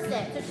to reverse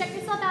it. So check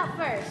yourself out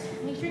first.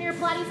 Make sure your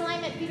Pilates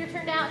alignment. Feet are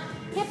turned out.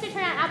 Hips are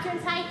turned out. Abs are in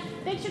tight.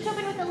 Big stretch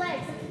open with the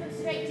legs. So keep them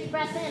straight. Deep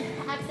breath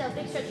in. Exhale.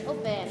 Big stretch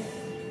open.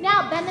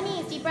 Now bend the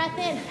knees. Deep breath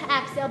in.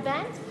 Exhale,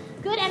 bend.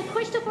 Good. And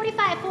push to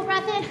 45. Full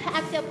breath in.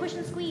 Exhale. Push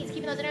and squeeze.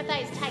 Keeping those inner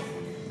thighs tight.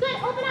 Good.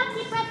 Open up.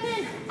 Deep breath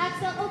in.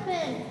 Exhale.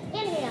 Open.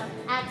 Inhale.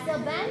 Exhale.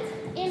 Bend.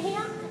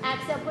 Inhale.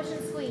 Exhale. Push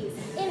and squeeze.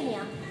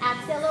 Inhale.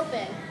 Exhale.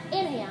 Open.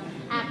 Inhale.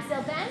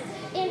 Exhale. Bend.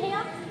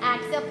 Inhale.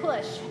 Exhale.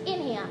 Push.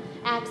 Inhale.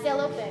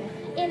 Exhale. Open.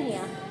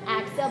 Inhale.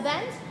 Exhale.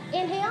 Bend.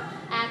 Inhale.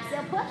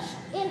 Exhale. Push.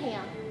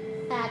 Inhale.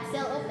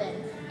 Exhale. Open.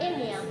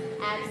 Inhale.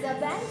 Exhale.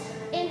 Bend.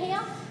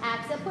 Inhale.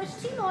 Exhale. Push.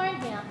 Two more.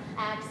 Inhale.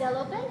 Exhale.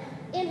 Open.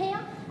 Inhale.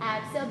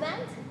 Exhale.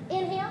 Bend.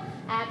 Inhale.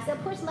 Exhale.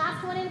 Push.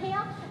 Last one.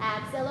 Inhale.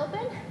 Exhale.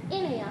 Open.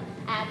 Inhale.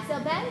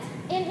 Exhale. Bend.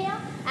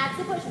 Inhale.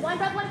 Exhale. Push. One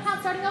breath, one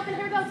count. Starting open.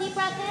 Here we go. Deep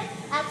breath in.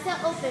 Exhale.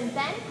 Open.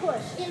 Bend.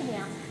 Push.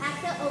 Inhale.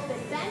 Exhale. Open.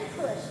 Bend.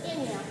 Push.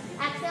 Inhale.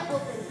 Exhale.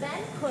 Open.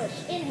 Bend. Push.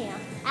 Inhale.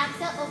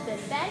 Exhale. Open.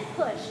 Bend.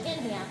 Push.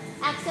 Inhale.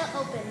 Exhale.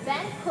 Open.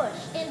 Bend. Push.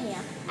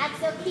 Inhale.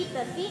 Exhale. Keep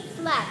the feet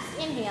flexed.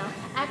 Inhale.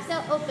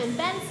 Exhale. Open.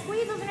 Bend.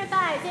 Squeeze those inner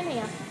thighs.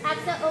 Inhale.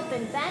 Exhale.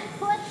 Open. Bend.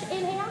 Push.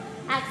 Inhale.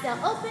 Exhale.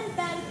 Open.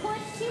 Bend.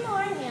 Push. Two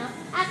more. Inhale.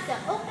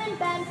 Exhale. Open.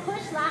 Bend.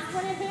 Push. Last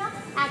one. Inhale.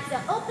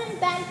 Exhale. Open.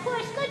 Bend.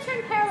 Push. Good.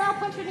 Turn parallel.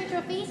 Punch your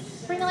neutral feet.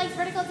 Bring the legs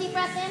vertical. Deep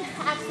breath in.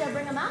 Exhale.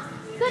 Bring them up.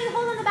 Good. And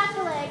hold on the back of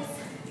the legs.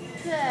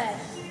 Good.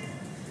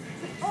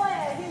 Oh,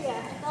 yeah, I hear ya.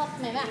 I fell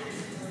off my back.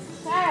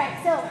 All right,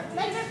 so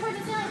legs are towards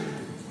the ceiling.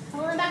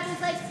 Pulling back to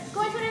his legs.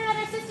 Go into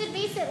another assisted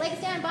V-sit.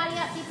 Legs down, body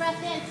up. Deep breath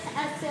in.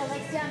 Exhale.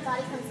 Legs down,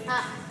 body comes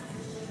up.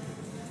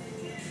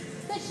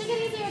 Good. Should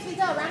get easier as we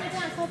go. Round it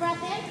down. Full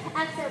breath in.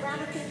 Exhale. Round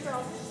with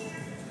control.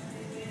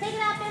 Take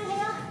it up.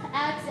 Inhale.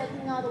 Exhale.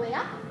 Coming all the way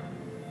up.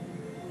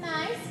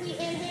 Nice. We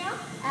inhale.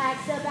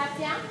 Exhale. Back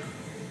down.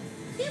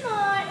 Two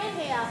more.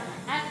 Inhale.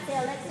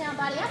 Exhale. Legs down,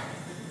 body up.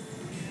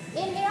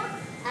 Inhale.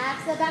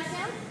 Exhale. Back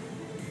down.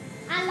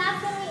 And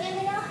last one, we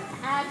inhale.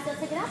 Exhale,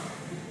 take it up.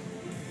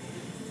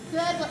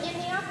 Good, we'll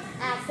inhale.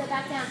 Exhale,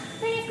 back down.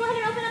 Very nice, go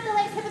ahead and open up the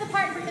legs, hip width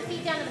apart, and bring the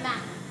feet down to the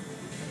mat.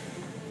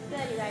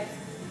 Good, you guys.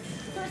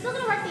 So we're still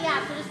gonna work the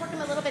abs, we're just working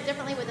them a little bit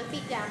differently with the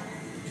feet down.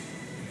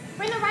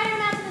 Bring the right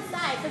arm out to the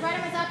side. So right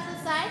arm is out to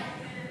the side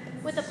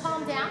with the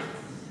palm down.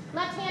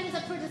 Left hand is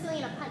up towards the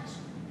ceiling in a punch.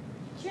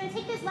 So you're gonna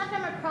take this left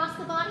arm across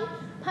the body,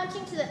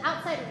 punching to the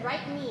outside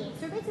right knee.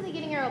 So we're basically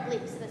getting our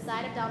obliques to the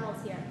side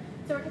abdominals here.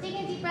 So we're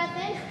taking a deep breath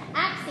in,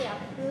 exhale.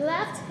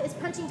 Left is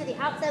punching to the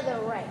outside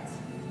of the right.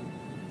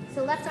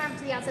 So left arm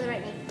to the outside of the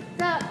right knee.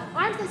 The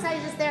arm to the side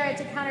is just there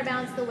to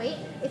counterbalance the weight.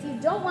 If you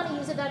don't want to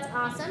use it, that's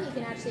awesome. You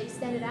can actually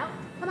extend it out.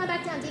 Come on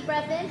back down, deep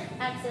breath in,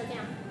 exhale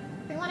down.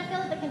 We want to feel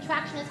that the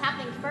contraction is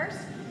happening first.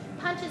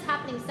 punch is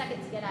happening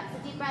second to get up. So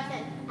deep breath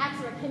in.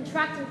 Exhale,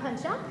 contract and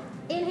punch up.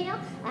 Inhale,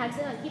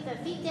 exhale, and keep the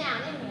feet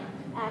down. Inhale,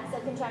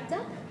 exhale, contract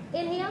up.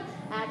 Inhale,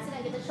 exhale,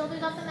 and get the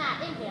shoulders off the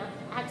mat. Inhale,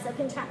 exhale,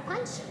 contract,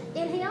 punch.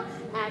 Inhale,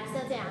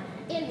 exhale, down.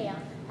 Inhale,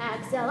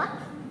 exhale,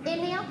 up.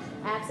 Inhale,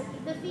 exhale,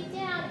 keep the feet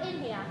down.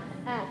 Inhale,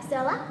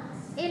 exhale, up.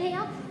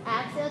 Inhale,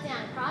 exhale,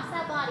 down. Cross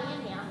that body.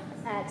 Inhale,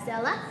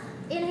 exhale, up.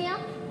 Inhale,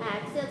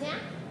 exhale, down.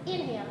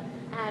 Inhale,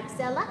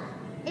 exhale, up.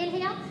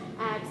 Inhale,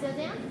 exhale,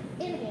 down.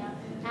 Inhale,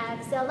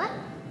 exhale, up.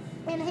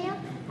 Inhale,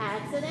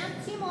 exhale, down.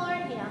 Two more.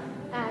 Inhale,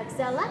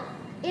 exhale, up.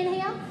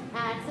 Inhale,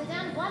 exhale,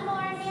 down. One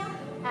more. Inhale,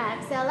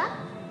 exhale, up.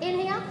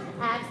 Inhale,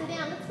 exhale,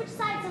 down. Let's switch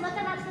sides. So left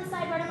arm out to the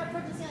side, right arm up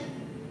towards the ceiling.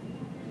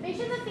 Make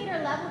sure the feet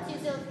are level too,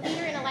 so feet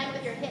are in alignment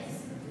with your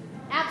hips.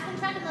 Abs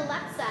contract on the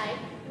left side,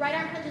 right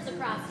arm punches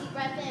across. Deep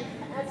breath in,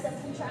 exhale,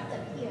 contract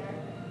up here.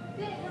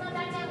 Good, come on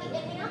back down, we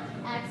inhale,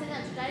 exhale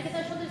down. Try to get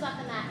those shoulders off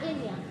the mat.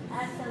 Inhale,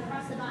 exhale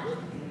across the body.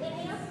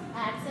 Inhale,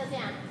 exhale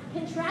down.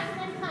 Contract and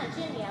then punch.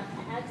 Inhale,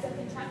 exhale,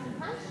 contract and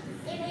punch.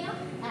 Inhale,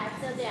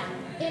 exhale down.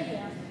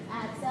 Inhale,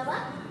 exhale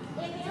up.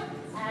 Inhale,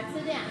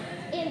 exhale down.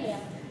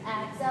 Inhale,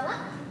 exhale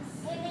up.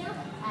 Inhale,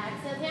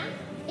 exhale down.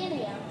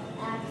 Inhale,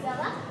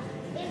 exhale up.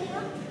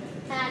 Inhale,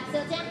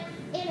 exhale down.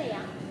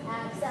 Inhale,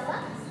 exhale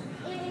up.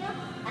 Inhale,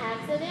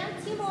 exhale down.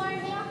 Two more.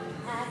 Inhale,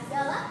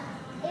 exhale up.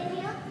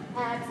 Inhale,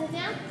 exhale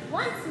down.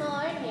 Once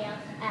more. Inhale,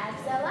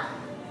 exhale up.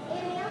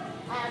 Inhale,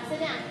 exhale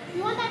down.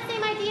 You want that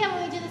same idea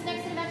when we do this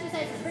next set of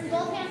exercises. Bring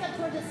both hands up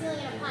towards the ceiling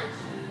and a punch.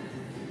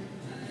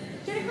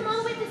 You're going to come all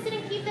the way to sit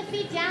and keep the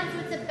feet down so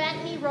it's a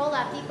bent knee roll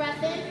up. Deep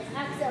breath in.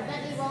 Exhale,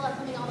 bent knee roll up,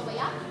 coming all the way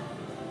up.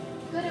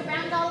 Good, and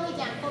round all the way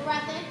down. Full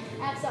breath in.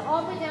 Exhale,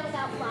 all the way down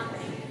without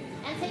flopping.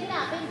 And take it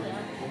up. Inhale.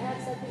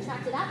 Exhale,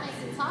 contract it up,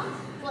 nice and tall.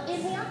 Well,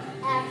 inhale.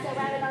 Exhale,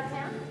 round it back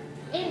down.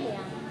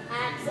 Inhale.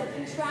 Exhale,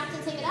 contract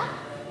and take it up.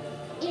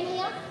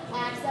 Inhale.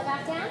 Exhale,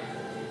 back down.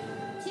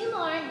 Two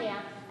more.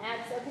 Inhale.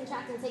 Exhale,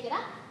 contract and take it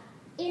up.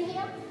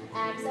 Inhale.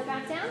 Exhale,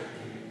 back down.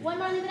 One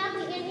more, leave it up.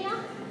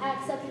 Inhale.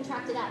 Exhale,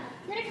 contract it up.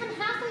 You're going to come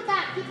halfway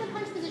back. Keep the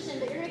punch position,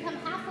 but you're going to come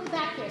halfway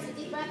back here. So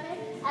deep breath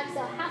in.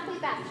 Exhale, halfway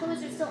back.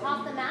 Shoulders are still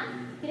off the mat.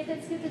 Get a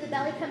good scoop to the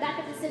belly. Come back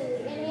up to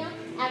sitting. Inhale.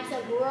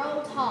 Exhale,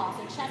 grow tall.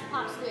 So chest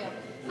pops through.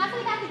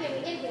 Halfway back again.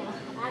 We inhale.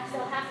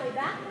 Exhale, halfway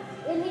back.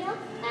 Inhale.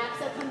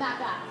 Exhale, come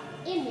back up.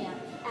 Inhale.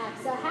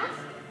 Exhale, half.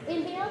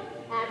 Inhale.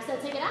 Exhale,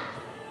 take it up.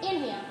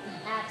 Inhale.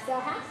 Exhale,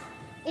 half.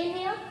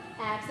 Inhale.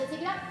 Exhale,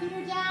 take it up. Feet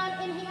are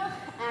down. Inhale.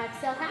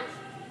 Exhale, half.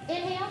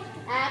 Inhale.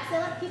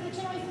 Exhale up. Keep the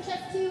chin away from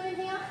chest. Two.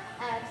 Inhale.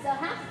 Exhale,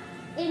 half.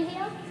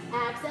 Inhale.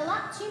 Exhale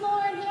up. Two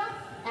more. Inhale.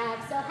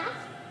 Exhale,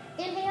 half.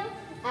 Inhale.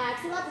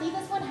 Exhale up. Leave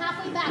this one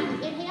halfway back.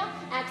 Inhale.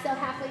 Exhale,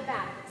 halfway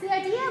back. So the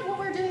idea of what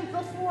we're doing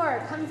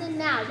before comes in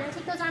now. You're going to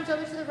take those arms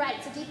over to the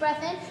right. So deep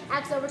breath in.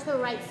 Exhale over to the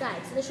right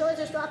side. So the shoulders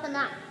are still off the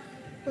mat.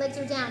 Legs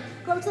are down.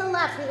 Go to the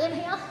left. We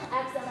inhale.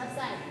 Exhale, left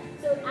side.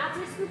 So abs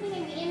are scooping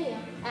in. We inhale.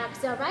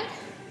 Exhale, right.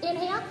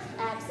 Inhale.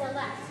 Exhale,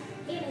 left.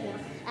 Inhale.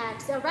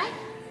 Exhale, right.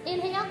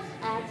 Inhale.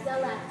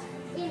 Exhale, left.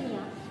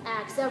 Inhale.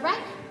 Exhale,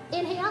 right.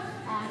 Inhale.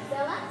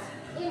 Exhale, left.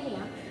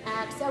 Inhale.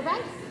 Exhale,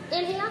 right.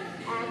 Inhale.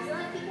 Exhale,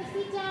 left. Keep the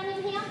feet down.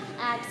 Inhale.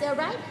 Exhale,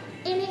 right.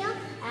 Inhale.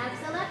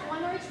 Exhale, left.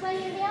 One more each way.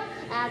 Inhale.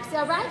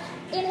 Exhale, right.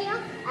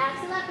 Inhale.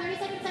 Exhale, left. 30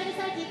 seconds side to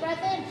side. Deep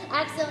breath in.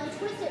 Exhale and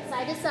twist it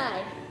side to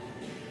side.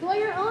 Go at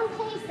your own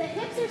pace. The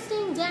hips are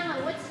staying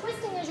down. What's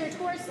twisting is your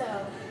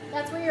torso.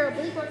 That's where your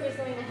oblique work is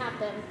going to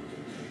happen.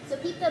 So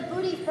keep the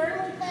booty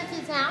firmly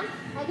planted down.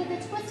 I get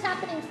the twist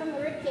happening from the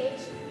rib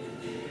cage.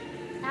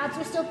 Abs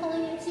are still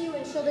pulling into you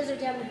and shoulders are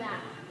down the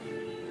back.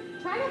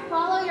 Try to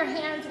follow your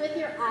hands with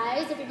your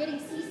eyes. If you're getting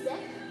seasick,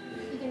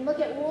 you can look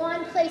at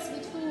one place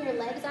between your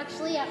legs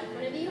actually out in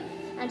front of you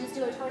and just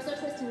do a torso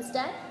twist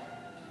instead.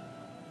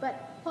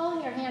 But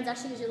following your hands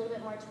actually gives you a little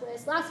bit more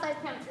twist. Last 5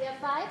 counts. We have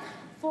 5,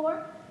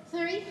 4,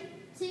 3,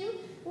 2,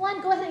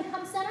 1. Go ahead and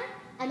come center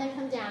and then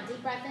come down.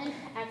 Deep breath in,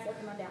 exhale,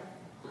 come on down.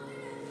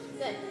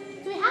 Good.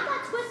 So we have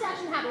that twist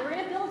action happen. We're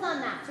going to build on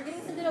that. So we're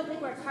getting some good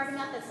oblique work, carving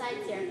out the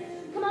sides here.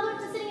 Come all the way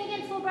up to sitting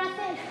again, full breath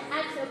in.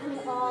 Exhale, coming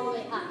all the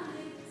way up.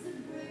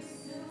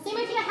 Same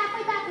idea,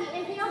 halfway back. We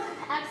inhale,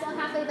 exhale,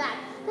 halfway back.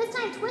 This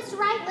time, twist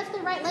right, lift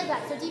the right leg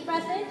up. So deep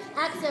breath in,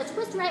 exhale,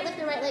 twist right, lift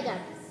the right leg up.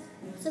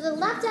 So the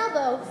left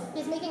elbow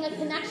is making a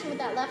connection with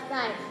that left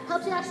thigh.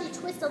 Helps you actually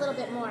twist a little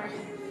bit more.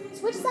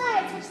 Switch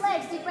sides, switch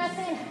legs. Deep breath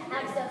in,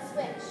 exhale,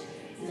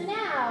 switch. So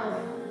now,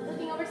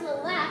 looking over to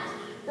the left,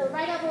 the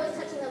right elbow is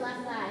touching the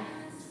left thigh.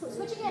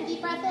 Switch again,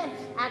 deep breath in.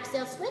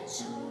 Exhale,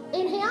 switch.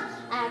 Inhale,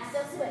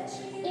 exhale,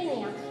 switch.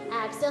 Inhale,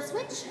 exhale,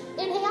 switch.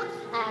 Inhale,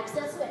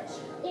 exhale, switch.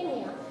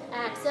 Inhale,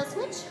 exhale,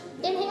 switch.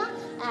 Inhale,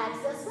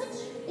 exhale, switch.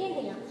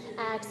 Inhale,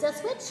 exhale,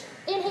 switch.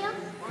 Inhale,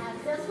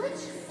 exhale,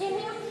 switch.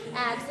 Inhale,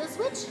 exhale,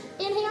 switch.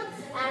 Inhale,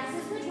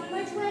 exhale, switch. One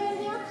more way.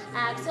 Inhale,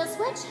 exhale,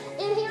 switch.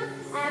 Inhale,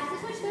 exhale,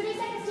 switch. 30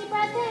 seconds, deep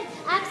breath in.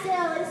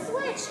 Exhale and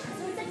switch.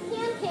 So it's a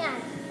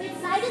can-can. It's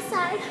side to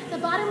side. The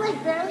bottom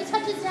leg barely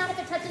touches down if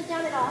it touches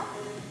down at all.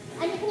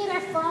 And you can either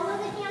follow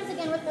the hands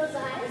again with those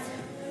eyes,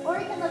 or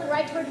you can look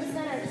right towards the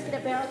center and just get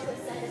a barrel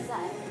twist side to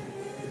side.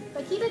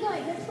 But keep it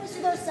going. Good twist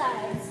to those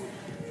sides.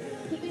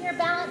 Keeping your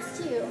balance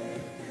too.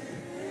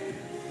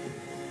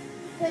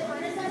 Good,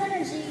 harness that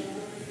energy.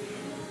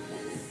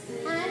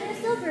 And you're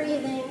still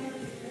breathing.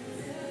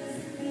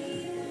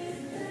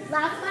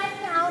 Last 5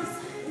 counts.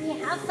 We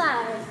have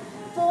 5,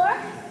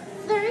 4,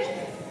 3,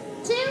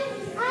 2,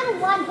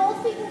 and 1.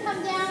 Both feet can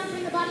come down.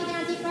 Bring the body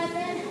down. Deep breath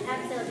in.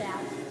 Exhale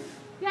down.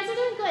 You guys are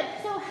doing good.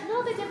 So a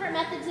little bit different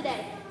method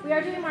today. We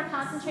are doing more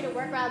concentrated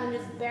work rather than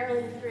just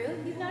barreling through,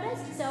 you've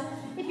noticed. So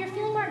if you're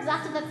feeling more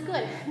exhausted, that's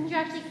good. You're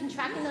actually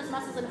contracting those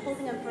muscles and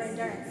holding them for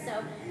endurance.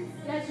 So you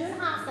guys are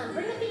doing awesome.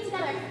 Bring the feet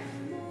together.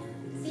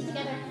 Feet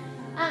together.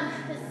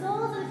 The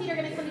soles of the feet are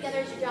going to come together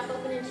as you drop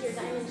open into your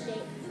diamond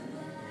shape.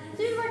 So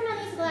we've been working on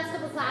these for the last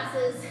couple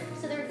classes,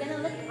 so they're going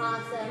to look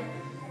awesome.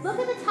 Look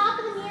at the top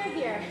of the mirror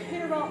here.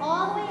 You're going to roll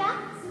all the way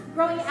up,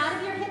 growing out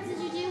of your hips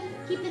as you do.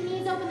 Keep the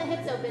knees open, the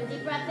hips open.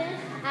 Deep breath in.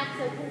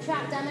 Exhale,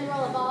 contract, diamond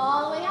roll up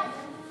all the way up.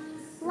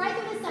 Right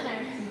through the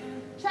center.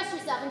 Trust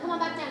yourself and come on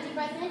back down. Deep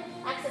breath in.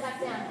 Exhale, back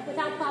down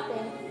without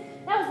popping.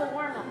 That was the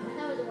warm-up.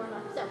 That was the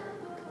warm-up. So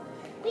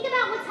think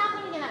about what's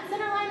happening in that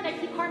center line that I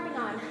keep harping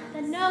on.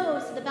 The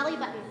nose to the belly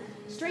button.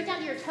 Straight down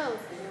to your toes.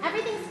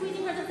 Everything's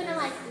squeezing towards the center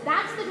line.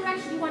 That's the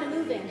direction you want to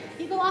move in.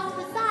 If you go off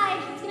to the side,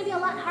 it's going to be a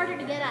lot harder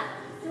to get up.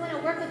 You want to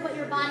work with what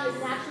your body is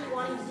naturally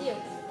wanting to do.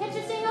 Hips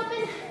are staying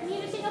open,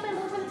 knees are staying open.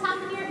 Look from the top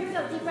of the mirror. Here we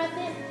go. Deep breath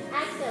in.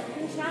 Exhale.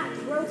 Contract.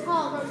 Grow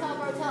tall, grow tall,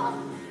 grow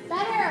tall.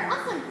 Better.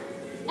 Awesome.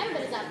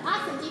 Everybody's up.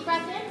 Awesome. Deep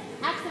breath in.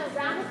 Exhale.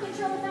 Round with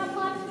control without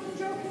flopping.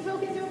 Control, control,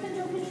 control,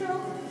 control, control.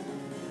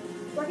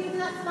 Working through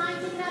that spine.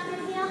 Take it up.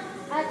 Inhale.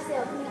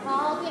 Exhale. Coming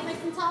all the way up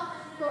nice and tall.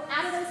 Go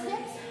out of those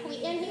hips. We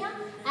inhale.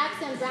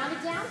 Exhale. Round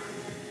it down.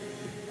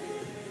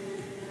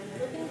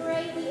 Looking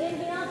great. We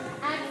inhale.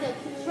 Exhale.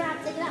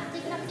 Contract. Take it up.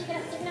 Take it up. Take it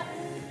up. Take it up.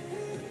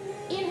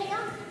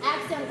 Inhale.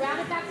 Exhale. Round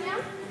it back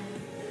down.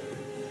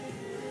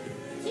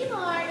 2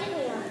 more.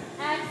 Inhale.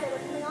 Exhale.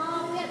 We're coming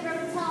all the way up.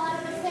 Growing tall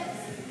out of those hips.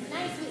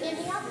 Nice. We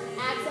inhale.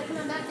 Exhale. Come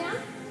on back down.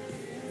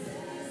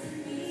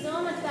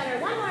 So much better.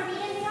 1 more. We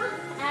inhale.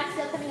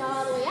 Exhale. Coming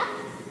all the way up.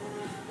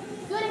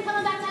 Good. And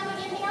coming back down.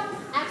 We inhale.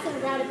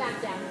 Exhale. Round it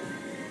back down.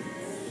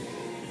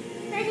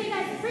 Very good,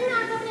 guys. Bring the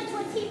arms open into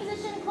a T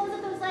position. Close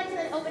up those legs and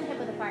then open hip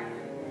width apart.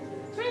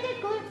 Try to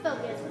get glute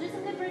focus. We'll do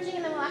some good bridging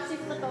and then we'll actually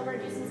flip over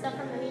and do some stuff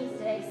from the knees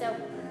today.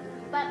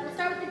 But we'll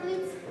start with the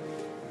glutes,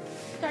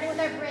 starting with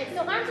our bridge.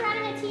 So arms are out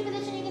in a T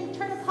position. You can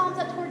turn the palms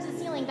up towards the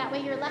ceiling. That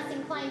way you're less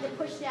inclined to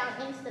push down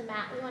into the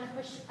mat. We want to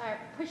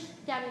push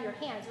down with your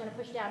hands. You want to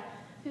push down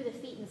through the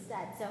feet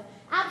instead. So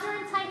abs are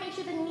in tight. Make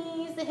sure the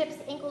knees, the hips,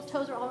 the ankles,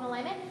 toes are all in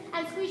alignment.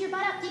 And squeeze your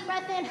butt up. Deep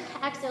breath in.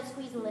 Exhale,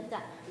 squeeze and lift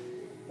up.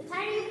 The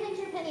tighter you pinch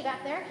your penny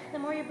back there, the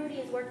more your booty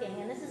is working.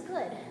 And this is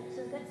good. This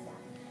is good stuff.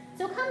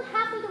 So come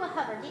halfway to a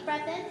hover. Deep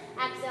breath in.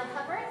 Exhale,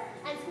 hover.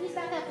 And squeeze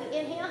back up. We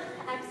inhale.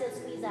 Exhale,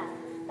 squeeze up.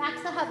 Back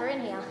to the hover.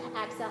 Inhale.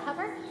 Exhale,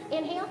 hover.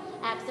 Inhale.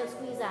 Exhale,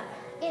 squeeze up.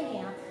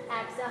 Inhale.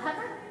 Exhale,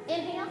 hover.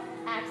 Inhale.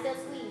 Exhale,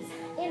 squeeze.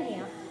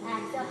 Inhale.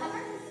 Exhale,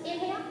 hover.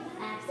 Inhale.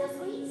 Exhale,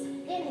 squeeze.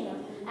 Inhale.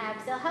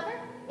 Exhale, hover.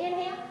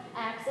 Inhale.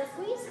 Exhale,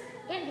 squeeze.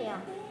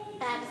 Inhale.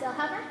 Exhale,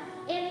 hover.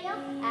 Inhale.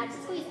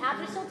 Exhale, squeeze.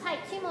 Abs are still tight.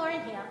 2 more.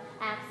 Inhale.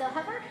 Exhale,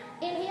 hover.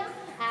 Inhale.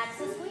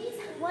 Exhale, squeeze.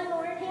 1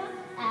 more. Inhale.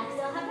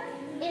 Exhale, hover.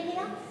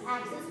 Inhale.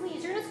 Exhale,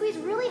 squeeze. You're going to squeeze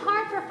really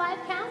hard for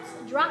 5 counts.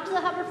 Drop to the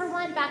hover for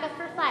 1. Back up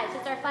for 5. So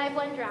it's our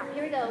 5-1 drop.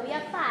 Here we go. We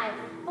have 5,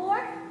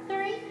 4,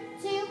 3,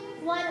 2,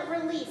 1.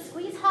 Release.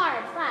 Squeeze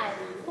hard. 5,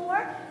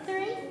 4,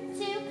 3,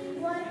 2,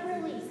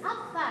 1. Release.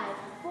 Up. 5,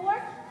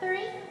 4,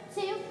 3,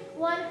 2,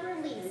 1.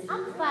 Release.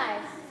 Up.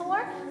 5,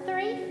 4,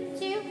 3,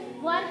 2,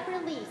 1.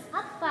 Release.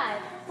 Up.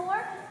 5,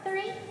 4,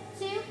 3,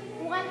 2,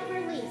 1.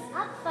 Release.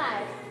 Up.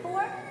 5,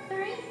 4,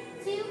 3,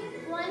 2,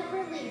 1.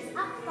 Release.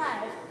 Up. 5,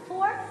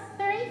 4,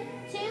 3,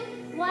 2,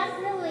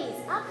 1. Release.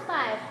 Up.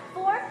 5,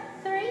 4,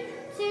 3,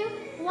 2,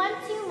 1.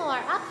 2 more.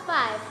 Up.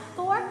 5,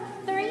 4,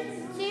 3,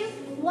 2,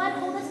 1.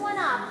 Hold this one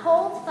up.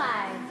 Hold.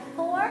 5,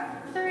 4,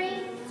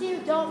 3,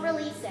 2. Don't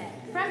release it.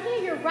 From here,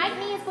 your right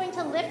knee is going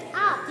to lift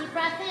up. Deep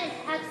breath in.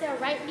 Exhale.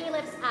 Right knee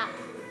lifts up.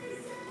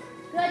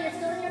 Good. You're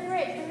still in your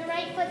bridge. Bring the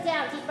right foot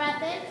down. Deep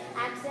breath in.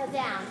 Exhale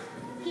down.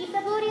 Keep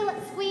the booty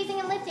squeezing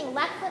and lifting.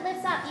 Left foot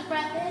lifts up. Deep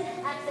breath in.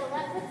 Exhale.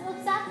 Left foot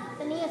lifts up.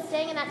 The knee is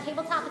staying in that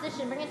tabletop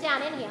position. Bring it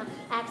down. Inhale.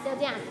 Exhale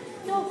down.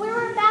 So if we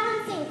were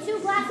balancing 2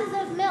 glasses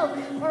of milk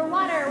or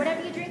water or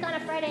whatever you drink on a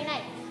Friday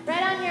night,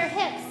 right on your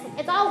hips,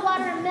 it's all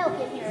water and milk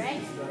in here,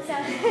 right? So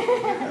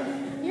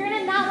you're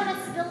going to not want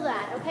to spill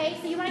that, okay?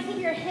 So you want to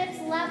keep your hips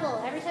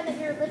level every time that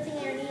you're lifting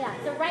your knee up.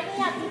 So right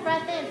knee up. Deep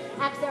breath in.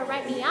 Exhale.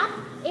 Right knee up.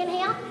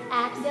 Inhale.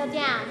 Exhale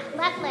down.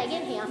 Left leg.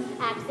 Inhale.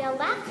 Exhale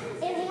left.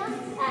 Inhale.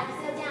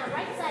 Exhale down.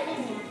 Right side.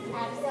 Inhale.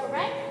 Exhale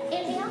right.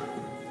 Inhale.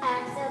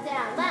 Exhale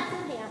down. Left.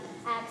 Inhale.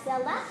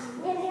 Exhale left.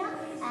 Inhale.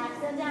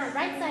 Exhale down.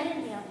 Right side.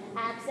 Inhale.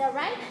 Exhale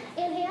right.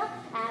 Inhale.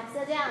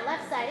 Exhale down.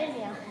 Left side.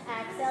 Inhale.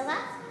 Exhale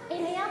left.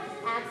 Inhale.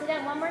 Exhale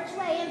down. 1 more each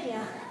way.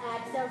 Inhale.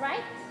 Exhale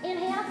right.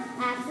 Inhale.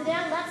 Exhale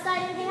down. Left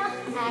side. Inhale.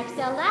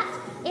 Exhale left.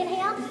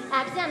 Inhale.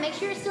 Exhale down. Make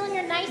sure you're still in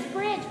your nice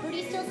bridge.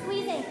 Booty still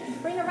squeezing.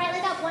 Bring the right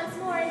leg up once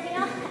more.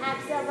 Inhale.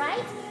 Exhale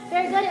right.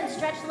 Very good. And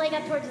stretch the leg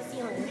up towards the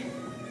ceiling.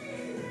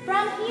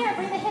 From here,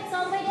 bring the hips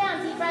all the way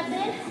down. Deep breath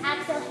in,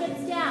 exhale,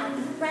 hips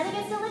down. Right leg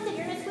is still lifted.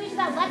 You're gonna squeeze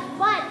that left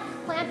butt.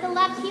 Plant the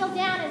left heel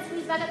down and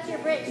squeeze back up to your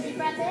bridge. Deep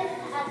breath in,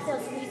 exhale,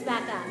 squeeze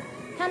back up.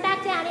 Come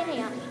back down,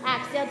 inhale,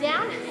 exhale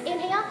down,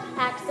 inhale,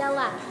 exhale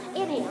up,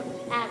 inhale,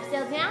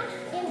 exhale down,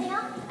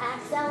 inhale,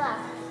 exhale up,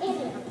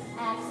 inhale,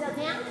 exhale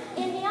down,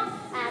 inhale,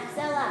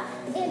 exhale up,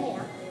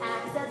 inhale,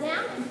 exhale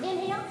down,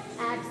 inhale,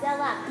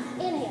 exhale up,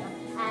 inhale,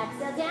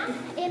 exhale down,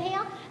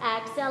 inhale,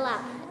 exhale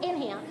up,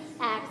 inhale,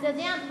 exhale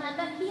down, plant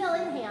the heel,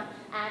 inhale,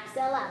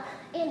 exhale up,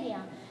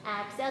 inhale,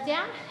 exhale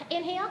down,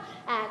 inhale,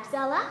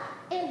 exhale up,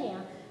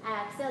 inhale,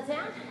 exhale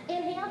down,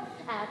 inhale,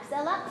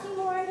 exhale up, 2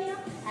 more, inhale,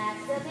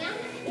 exhale down,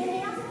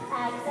 inhale,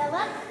 exhale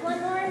up,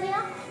 1 more,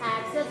 inhale,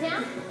 exhale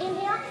down,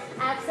 inhale,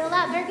 exhale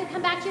up. Very good,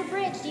 come back to your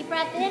bridge, deep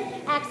breath in,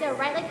 exhale,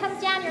 right leg comes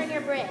down, you're in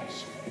your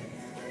bridge.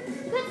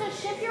 Good, so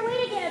shift your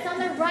weight again, it's on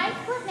the right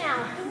foot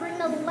now. Bring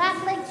the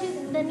left leg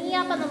to the knee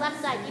up on the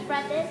left side, deep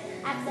breath in,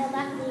 exhale,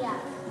 left knee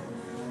up.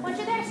 Once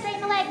you're there,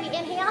 straighten the leg, we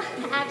inhale,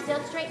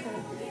 exhale, straighten.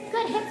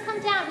 Good, hips come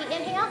down, we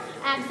inhale,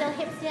 exhale,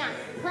 hips down.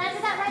 Plant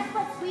to that right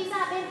foot, squeeze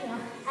up, inhale,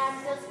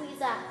 exhale,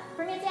 squeeze up.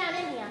 Bring it down,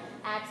 inhale,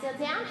 exhale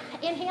down,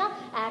 inhale,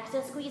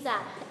 exhale, squeeze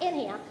up,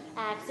 inhale,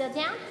 exhale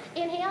down,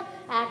 inhale,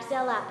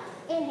 exhale up,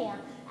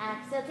 inhale,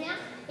 exhale down,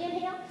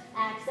 inhale,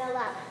 exhale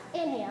up,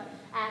 inhale,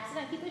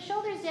 exhale, keep the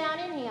shoulders down,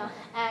 inhale,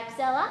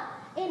 exhale up,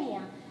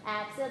 inhale,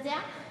 exhale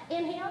down,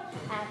 inhale,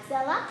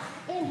 exhale up,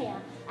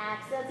 inhale,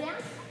 exhale down,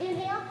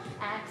 inhale,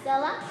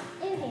 exhale up,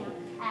 inhale,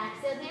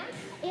 exhale down,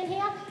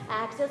 inhale,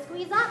 exhale,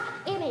 squeeze up,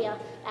 inhale,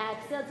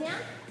 exhale down,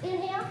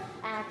 inhale,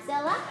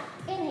 exhale up,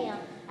 inhale,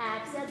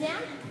 exhale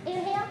down,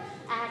 inhale,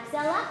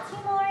 exhale up, 2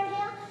 more,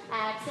 inhale,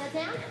 exhale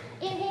down,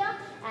 inhale,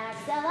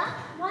 exhale up,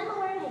 1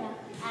 more, inhale,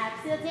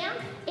 exhale down,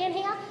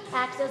 inhale,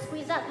 exhale,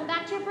 squeeze up, come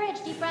back to your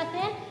bridge, deep breath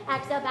in,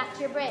 exhale, back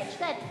to your bridge.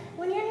 Good.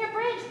 When you're in your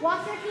bridge,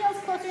 walk your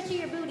heels closer to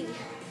your booty.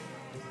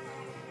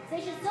 So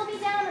they should still be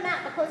down on the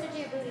mat, but closer to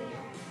your booty.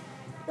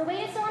 The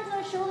weight is still onto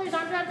those shoulders,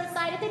 arms around the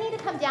side. If they need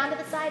to come down to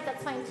the sides,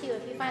 that's fine too.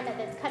 If you find that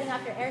it's cutting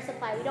off your air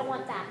supply, we don't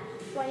want that.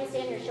 We want you to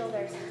stay on your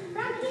shoulders.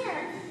 From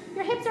here,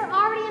 your hips are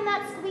already in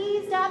that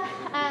squeezed up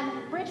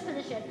bridge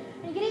position.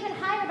 And you get even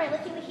higher by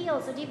lifting the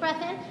heels. So deep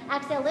breath in,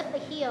 exhale, lift the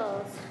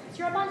heels.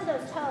 So rub onto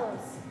those toes.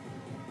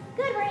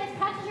 Good, we're going to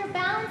practice your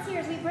balance here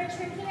as we bridge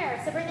from here.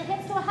 So bring the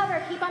hips to a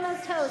hover, keep on those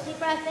toes. Deep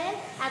breath in,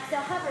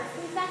 exhale, hover,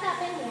 squeeze back up,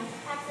 inhale.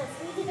 Exhale,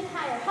 squeeze even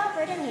higher,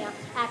 hover, inhale.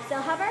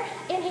 Exhale, hover,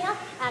 inhale,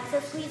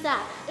 exhale, squeeze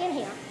up,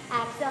 inhale.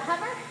 Exhale,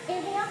 hover,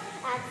 inhale,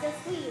 exhale,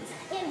 squeeze,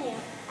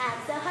 inhale.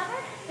 Exhale, hover,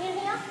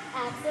 inhale,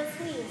 exhale,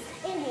 squeeze,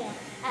 inhale.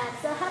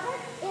 Exhale, hover,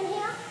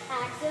 inhale,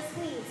 exhale,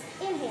 squeeze,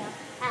 inhale.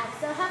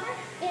 Exhale, hover,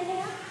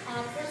 inhale,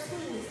 exhale,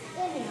 squeeze,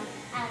 inhale.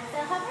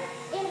 Exhale, hover,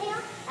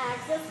 inhale,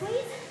 exhale,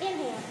 squeeze,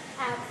 inhale.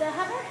 Exhale,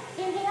 hover,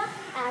 inhale,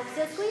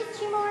 exhale, squeeze,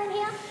 2 more,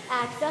 inhale.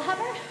 Exhale,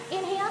 hover,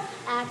 inhale,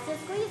 exhale,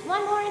 squeeze,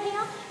 1 more,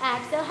 inhale.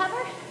 Exhale,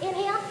 hover,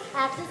 inhale,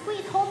 exhale,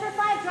 squeeze. Hold for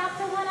 5, drop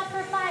for 1, up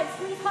for 5.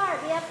 Squeeze hard,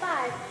 we have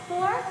 5,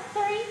 4,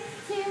 3,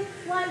 2,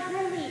 1,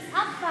 release.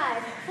 Up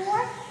 5,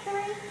 4,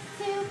 3,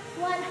 2,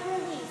 1,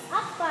 release.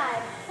 Up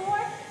 5,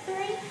 4,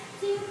 3,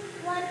 2,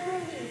 1,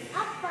 release.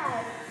 Up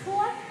 5,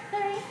 4,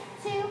 3,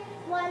 2,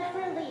 1,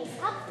 release.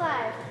 Up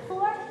 5,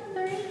 4,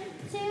 3,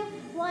 2,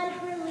 1,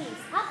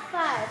 release. Up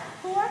 5,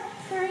 4,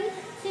 3,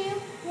 2,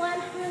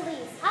 1,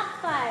 release. Up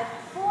 5,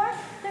 4,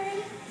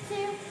 3, 2,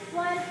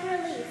 1,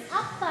 release.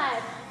 Up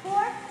 5,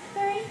 4,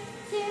 3,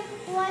 2,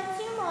 1,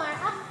 2 more.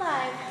 Up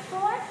 5,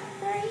 4,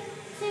 3,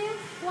 2,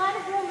 1,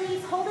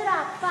 release. Hold it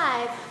up.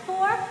 5,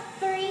 4,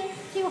 3,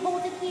 2,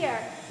 hold it here.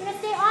 You're going to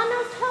stay on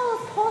those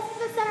toes. Pulse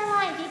to the center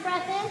line. Deep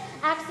breath in.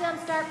 Exhale and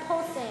start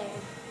pulsing.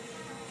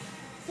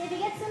 So if you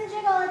get some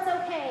jiggle, it's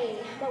okay.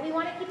 But we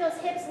want to keep those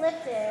hips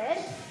lifted.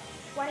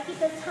 We want to keep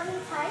those tummy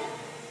tight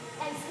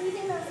and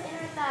squeezing those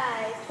inner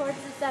thighs towards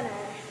the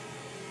center.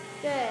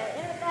 Good.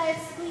 Inner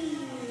thighs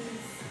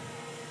squeeze.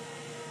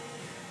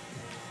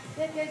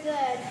 Good, good,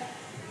 good.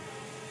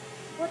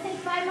 We'll take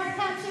 5 more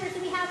counts here. So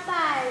we have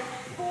 5,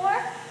 4,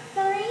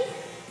 3,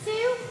 2,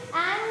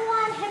 and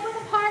 1. Hip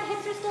width apart.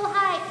 Hips are still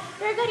high.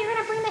 Very good. You're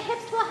going to bring the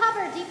hips to a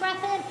hover. Deep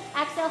breath in.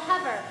 Exhale,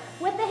 hover.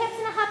 With the hips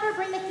in a hover,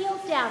 bring the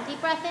heels down.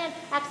 Deep breath in.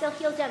 Exhale,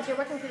 heels down. So you're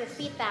working through the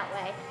feet that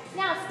way.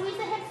 Now, squeeze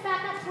the hips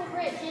back up to a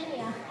bridge.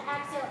 Inhale.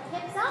 Exhale,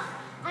 hips up.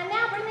 And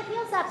now bring the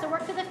heels up. So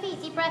work through the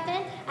feet. Deep breath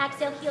in.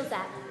 Exhale, heels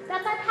up.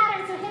 That's our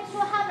pattern. So hips to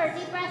a hover.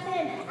 Deep breath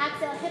in.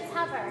 Exhale, hips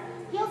hover.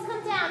 Heels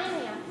come down.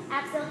 Inhale.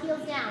 Exhale,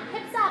 heels down.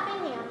 Hips up.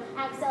 Inhale.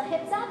 Exhale,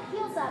 hips up.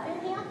 Heels up.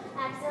 Inhale.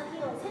 Exhale,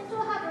 heels. Hips to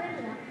a hover.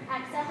 Inhale.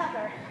 Exhale,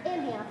 hover.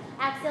 Inhale.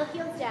 Exhale,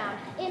 heels down.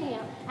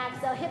 Inhale.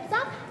 Exhale, hips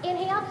up.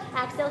 Inhale.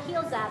 Exhale,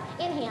 heels up.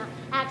 Inhale.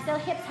 Exhale,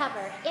 hips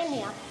hover.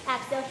 Inhale.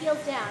 Exhale,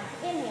 heels down.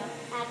 Inhale.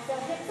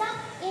 Exhale, hips up.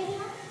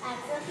 Inhale.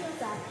 Exhale,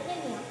 heels up.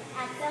 Inhale.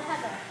 Exhale,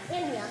 hover.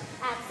 Inhale.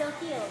 Exhale,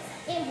 heels.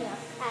 Inhale.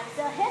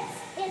 Exhale, hips.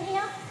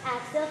 Inhale.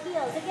 Exhale,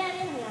 heels. Again,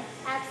 inhale.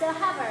 Exhale,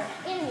 hover.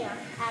 Inhale.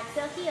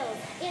 Exhale, heels.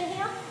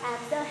 Inhale.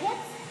 Exhale,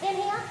 hips.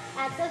 Inhale.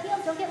 Exhale,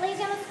 heels. Don't get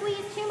lazy on the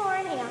squeeze. 2 more.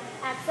 Inhale.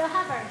 Exhale,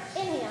 hover.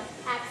 Inhale.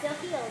 Exhale,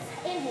 heels.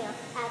 Inhale.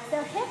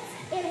 Exhale, hips.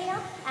 Inhale.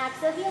 inhale,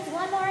 exhale, heels,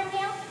 one more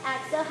inhale,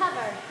 exhale,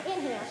 hover,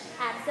 inhale,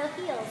 exhale,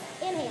 heels,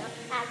 inhale,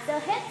 exhale,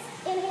 hips,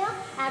 inhale,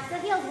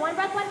 exhale, heels, one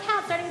breath, one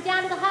count, starting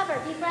down to the hover,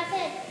 deep breath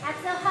in,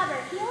 exhale, hover,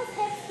 heels,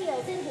 hips,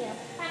 heels, inhale,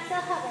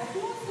 exhale, hover,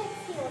 heels,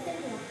 hips, heels,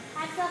 inhale,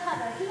 exhale,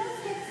 hover, heels,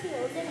 hips,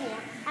 heels,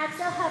 inhale,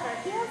 exhale, hover,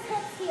 heels,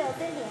 hips, heels,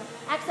 inhale,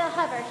 exhale,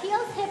 hover,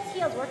 heels, hips,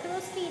 heels, work through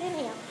those feet,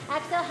 inhale,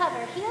 exhale,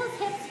 hover, heels,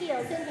 hips,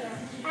 heels, inhale,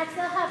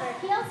 exhale, hover,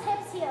 heels,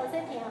 hips, heels,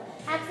 inhale,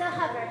 exhale,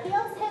 hover,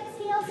 heels, hips,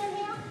 heels,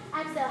 inhale,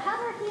 exhale,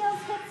 hover, heels,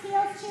 hips,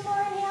 heels, two more,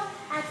 inhale,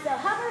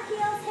 exhale, hover,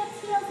 heels, hips,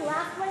 heels,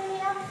 last one,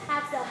 inhale,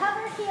 exhale,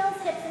 hover, heels,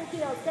 hips, and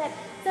heels, good.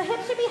 So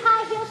hips should be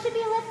high, heels should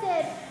be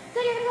lifted.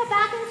 Good, you're gonna go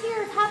back into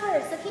your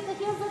hovers, so keep the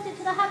heels lifted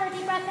to the hover,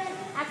 deep breath in,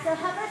 exhale,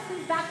 hover,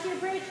 squeeze back to your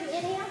bridge,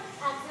 inhale,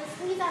 exhale,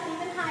 squeeze up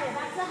even higher,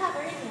 back to the hover,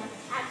 inhale,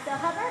 exhale,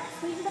 hover,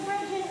 squeeze to the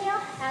bridge,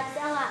 inhale,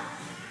 exhale up.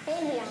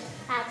 Inhale,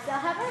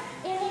 exhale, hover,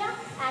 inhale,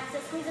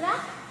 exhale, squeeze it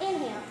up,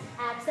 inhale,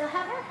 exhale,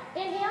 hover,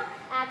 inhale,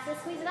 exhale,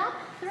 squeeze it up,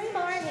 three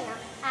more, inhale,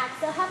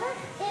 exhale, hover,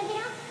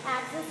 inhale,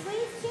 exhale,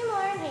 squeeze, two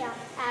more, inhale,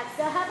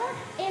 exhale, hover,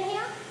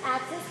 inhale,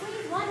 exhale,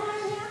 squeeze, one more,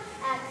 inhale,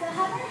 exhale,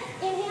 hover,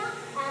 inhale,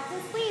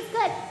 exhale, squeeze,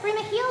 good. Bring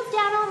the heels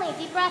down only,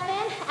 deep breath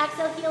in,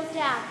 exhale, heels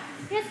down.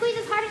 You're gonna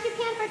squeeze as hard as you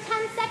can for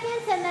 10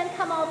 seconds and then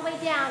come all the way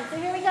down. So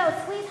here we go,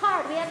 squeeze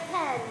hard, we have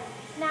 10,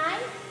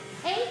 9,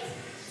 8,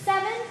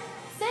 7,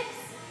 6,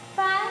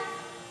 5,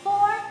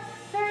 4,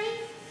 3,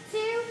 2,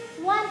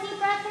 1. Deep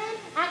breath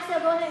in. Exhale,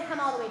 go ahead and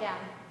come all the way down.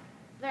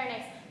 Very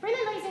nice. Bring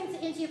the legs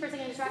into you for a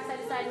second. Just rock side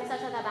to side.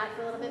 Massage that back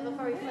for a little bit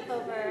before we flip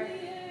over.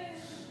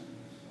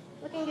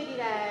 Looking good, you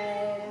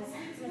guys.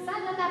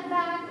 Massage that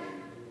back.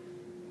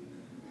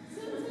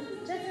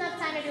 Just enough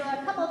time to do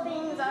a couple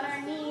things on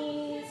our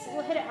knees.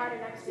 We'll hit it harder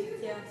next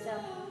week too. So.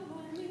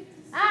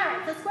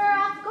 Alright, so square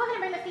off. Go ahead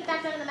and bring the feet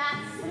back down on the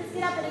mat. We'll just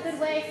get up in a good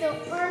way. So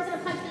arms in a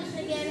punch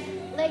position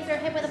again. Legs are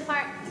hip width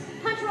apart.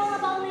 Punch roll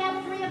up all the way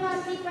up. 3 of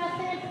them. Deep breath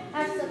in.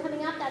 Exhale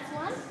coming up. That's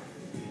 1.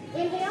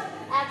 Inhale.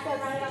 Exhale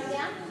round it on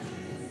down.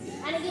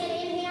 And again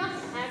inhale.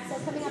 Exhale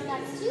coming up.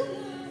 That's 2.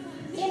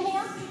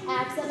 Inhale.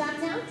 Exhale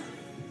back down.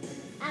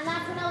 And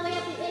last one all the way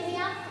up. The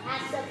inhale.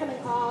 Exhale coming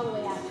all the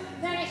way up.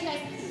 Very nice, you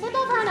guys. Flip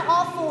over onto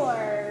all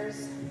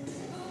fours.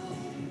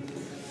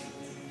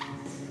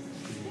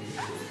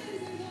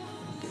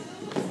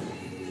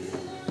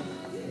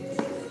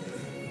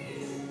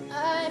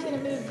 I'm going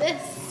to move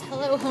this.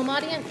 Hello, home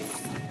audience.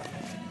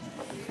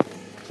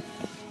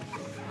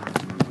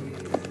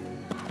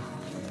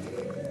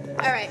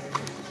 All right.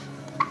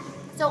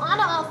 So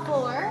onto all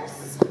fours.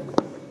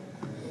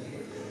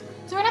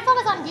 So we're going to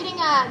focus on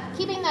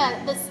keeping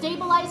the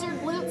stabilizer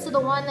glute. So the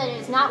one that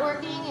is not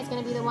working is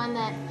going to be the one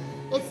that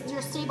it's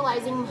your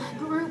stabilizing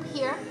group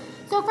here.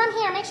 So from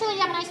here, make sure that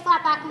you have a nice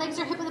flat back. Legs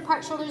are hip width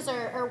apart, shoulders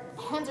or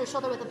hands are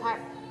shoulder width apart.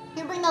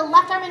 You bring the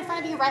left arm in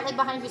front of you, right leg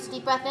behind you, so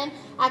deep breath in.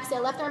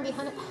 Exhale, left arm in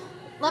front,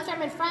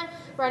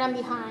 right arm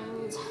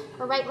behind,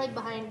 or right leg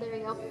behind, there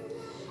you go.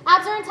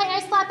 Abs are in tight,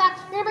 nice flat back.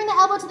 You're gonna bring the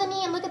elbow to the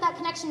knee and look at that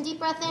connection, deep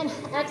breath in.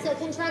 Exhale,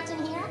 contract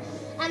in here,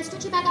 and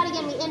stretch it back out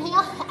again. We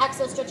inhale,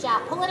 exhale, stretch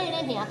out. Pull it in,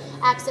 inhale.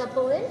 Exhale,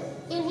 pull in,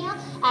 inhale,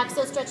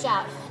 exhale, stretch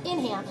out.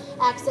 Inhale,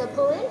 exhale,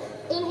 pull in,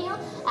 inhale,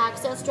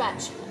 exhale,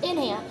 stretch.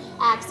 Inhale,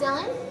 exhale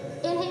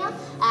in, inhale,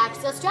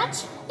 exhale,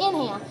 stretch.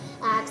 Inhale,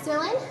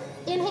 exhale in,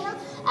 inhale,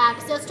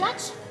 exhale,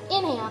 stretch,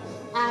 inhale,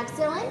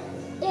 exhale in,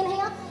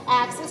 inhale,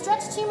 exhale,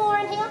 stretch, 2 more,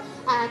 inhale,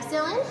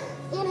 exhale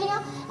in,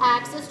 inhale,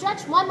 exhale,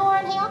 stretch, 1 more,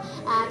 inhale,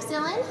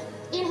 exhale in,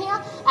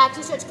 inhale,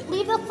 exhale, stretch.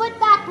 Leave the foot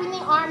back, bring the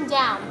arm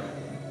down.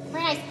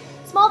 Very nice.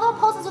 Small little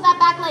pulses with that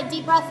back leg,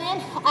 deep breath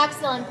in,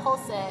 exhale and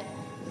pulse it.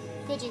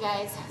 Good, you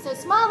guys. So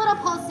small little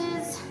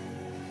pulses,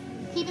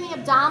 keeping the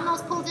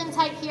abdominals pulled in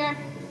tight here,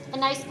 a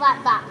nice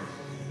flat back.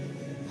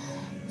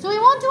 So we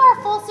won't do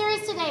our full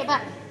series today,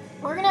 but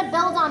we're going to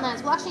build on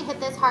this. We'll actually hit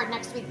this hard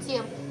next week too.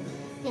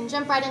 You can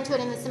jump right into it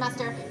in the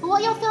semester. But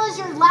what you'll feel is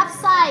your left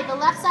side, the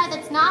left side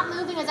that's not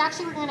moving is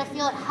actually, we're going to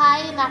feel it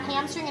high in that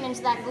hamstring and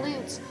into that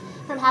glute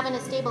from having to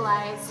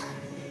stabilize.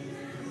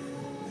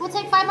 We'll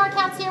take 5 more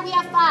counts here. We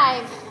have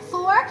 5,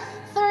 4,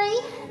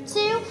 3,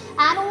 2,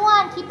 and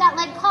 1. Keep that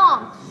leg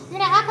calm. You're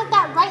going to act like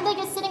that right leg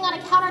is sitting on a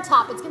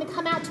countertop. It's going to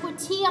come out to a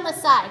T on the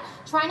side.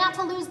 Try not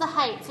to lose the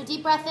height. So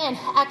deep breath in,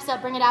 exhale,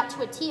 bring it out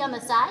to a T on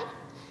the side.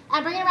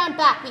 And bring it around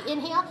back. We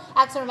inhale,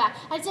 exhale, back.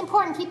 And it's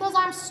important, keep those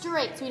arms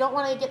straight so we don't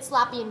want to get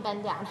sloppy and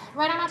bend down.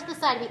 Right arm out to the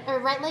side, or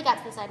right leg out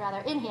to the side rather.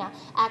 Inhale,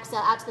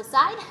 exhale, out to the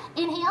side.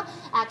 Inhale,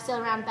 exhale,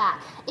 around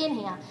back.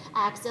 Inhale,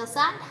 exhale,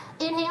 side.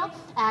 Inhale,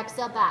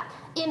 exhale, back.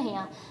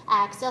 Inhale,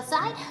 exhale,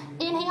 side.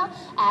 Inhale,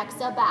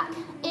 exhale, back.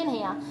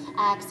 Inhale,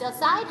 exhale,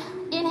 side.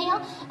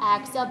 Inhale,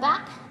 exhale,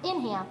 back.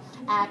 Inhale,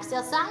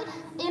 exhale, side.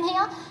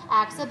 Inhale,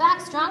 exhale,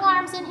 back. Strong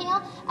arms,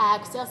 inhale.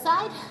 Exhale,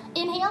 side.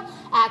 Inhale,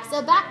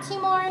 exhale, back.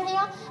 2 more,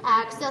 inhale.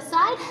 Exhale,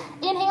 side.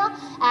 Inhale,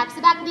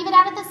 exhale, back. Leave it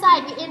out at the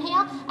side. We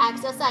inhale,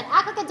 exhale, side.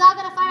 Act like a dog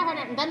on a fire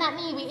hydrant and bend that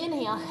knee. We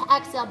inhale,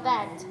 exhale,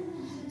 bend.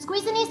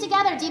 Squeeze the knees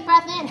together. Deep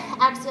breath in.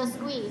 Exhale,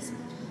 squeeze.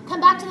 Come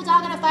back to the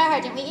dog on a fire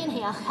hydrant. We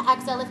inhale.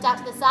 Exhale, lift out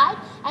to the side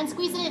and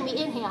squeeze it in. We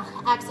inhale.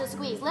 Exhale,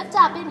 squeeze. Lift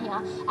up,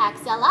 inhale.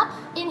 Exhale up,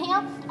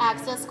 inhale.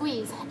 Exhale,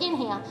 squeeze.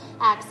 Inhale.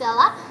 Exhale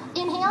up,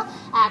 inhale.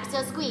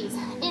 Exhale, squeeze.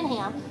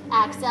 Inhale.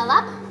 Exhale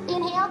up,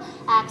 inhale.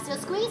 Exhale,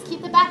 squeeze.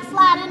 Keep the back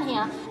flat.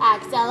 Inhale.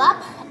 Exhale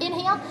up,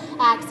 inhale.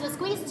 Exhale,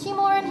 squeeze. 2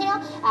 more,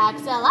 inhale.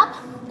 Exhale up,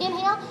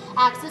 inhale.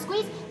 Exhale,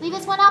 squeeze. Leave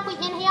this one up. We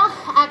inhale.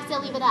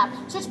 Exhale, leave it up.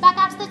 Switch back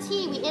out to the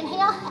T. We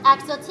inhale.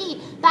 Exhale,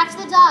 T. Back to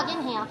the dog.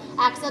 Inhale.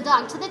 Exhale,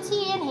 dog. To the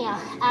T. Inhale.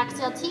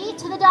 Exhale, T.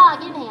 To the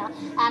dog. Inhale.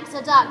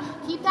 Exhale, dog.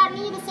 Keep that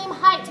knee the same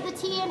height to the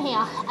T.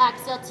 Inhale.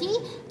 Exhale, T.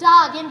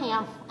 Dog.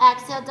 Inhale.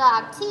 Exhale,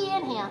 dog. T.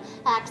 Inhale.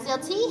 Exhale,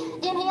 T.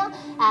 Inhale.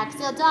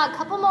 Exhale, dog.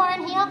 Couple more.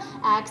 Inhale.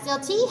 Exhale,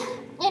 T.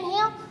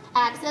 Inhale.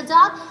 Exhale,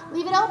 dog.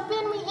 Leave it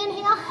open. We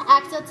inhale.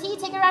 Exhale, T.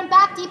 Take it around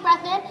back. Deep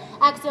breath in.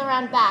 Exhale,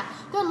 around back.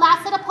 Good.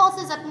 Last set of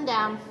pulses up and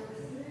down.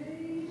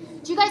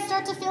 Do you guys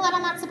start to feel it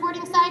on that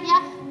supporting side?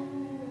 Yeah?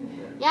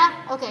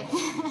 Yeah? Okay.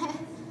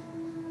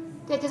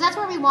 Good, because that's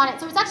where we want it.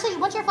 So it's actually,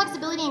 once your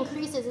flexibility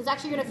increases, it's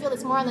actually going to feel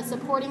this more on the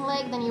supporting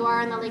leg than you are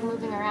on the leg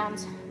moving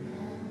around.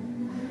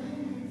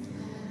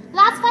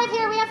 Last 5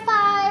 here. We have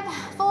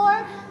 5,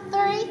 4,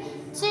 3,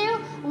 2,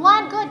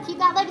 1. Good. Keep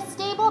that leg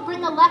stable.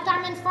 Bring the left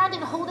arm in front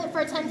and hold it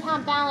for a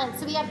 10-count balance.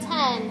 So we have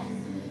 10,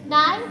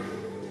 9,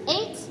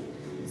 8,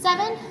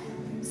 7,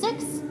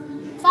 6,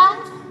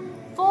 5,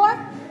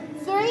 4,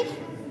 3,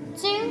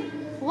 2,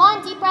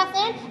 1. Deep breath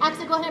in.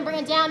 Exhale, go ahead and bring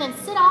it down and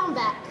sit on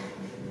back.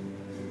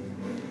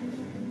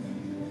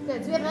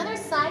 Good. So we have another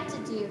side to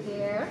do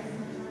here.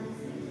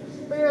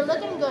 But you're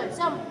looking good.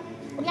 So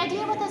the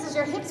idea with this is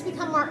your hips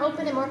become more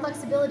open and more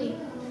flexibility.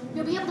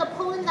 You'll be able to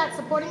pull into that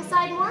supporting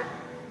side more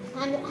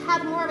and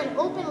have more of an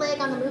open leg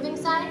on the moving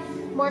side,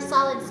 more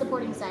solid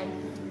supporting side.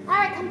 All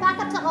right, come back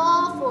up to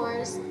all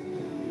fours.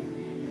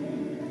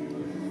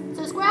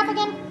 So square up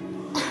again.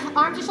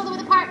 Arms are shoulder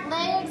width apart,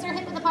 legs are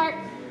hip width apart.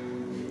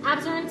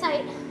 Abs are in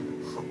tight.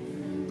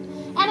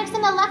 And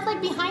extend the left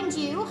leg behind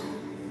you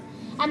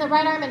and the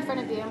right arm in front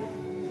of you.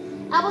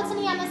 Elbow to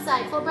knee on this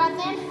side. Full breath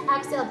in.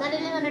 Exhale, bend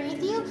it in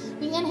underneath you.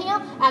 We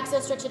inhale.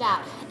 Exhale, stretch it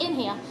out.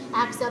 Inhale.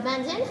 Exhale,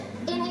 bend in.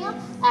 Inhale.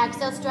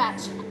 Exhale,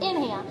 stretch.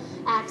 Inhale.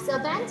 Exhale,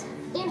 bend.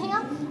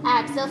 Inhale.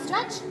 Exhale,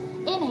 stretch.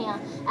 Inhale.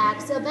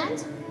 Exhale,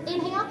 bend.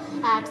 Inhale.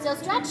 Exhale,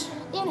 stretch.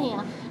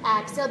 Inhale.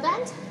 Exhale,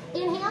 bend.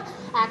 Inhale.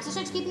 Exhale,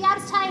 stretch. Keep the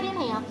abs tight.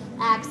 Inhale.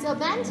 Exhale,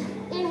 bend.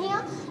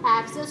 Inhale.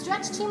 Exhale,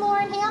 stretch. 2 more.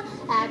 Inhale.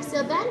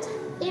 Exhale, bend.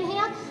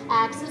 Inhale.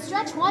 Exhale,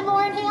 stretch. 1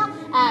 more. Inhale.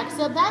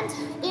 Exhale, bend.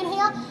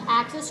 Inhale.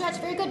 Exhale, stretch.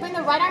 Very good. Bring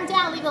the right arm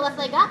down. Leave the left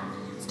leg up.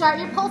 Start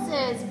your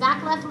pulses.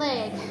 Back left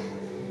leg.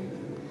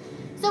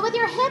 So with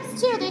your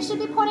hips too, they should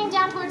be pointing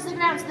down towards the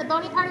ground. So the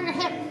bony part of your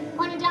hip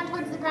pointing down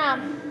towards the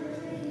ground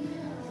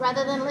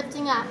rather than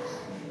lifting up.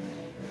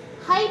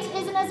 Height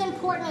isn't as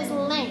important as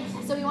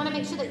length. So we want to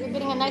make sure that you're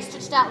getting a nice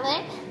stretched out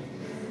leg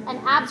and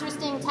abs are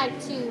staying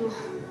tight too.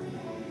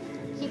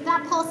 Keep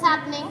that pulse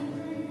happening.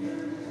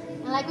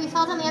 And like we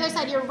felt on the other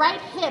side, your right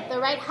hip, the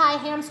right high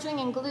hamstring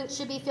and glute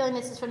should be feeling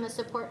this is from the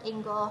support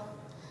angle.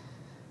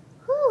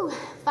 Whew.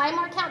 5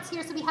 more counts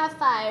here. So we have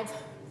 5,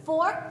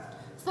 4,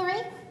 3,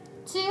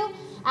 2,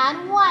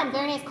 and 1.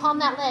 Very nice. Calm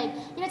that leg.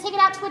 You're going to take it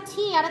out to a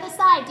T, out of the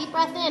side. Deep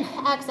breath in.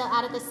 Exhale,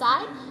 out of the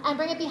side, and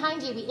bring it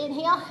behind you. We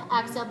inhale,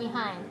 exhale,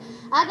 behind.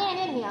 Again,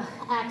 inhale,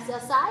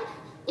 exhale, side.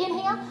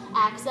 Inhale,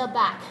 exhale,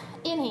 back.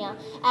 Inhale,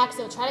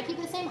 exhale. Try to keep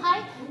the same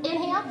height.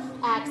 Inhale,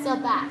 exhale,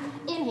 back.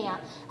 Inhale,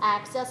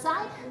 exhale,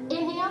 side.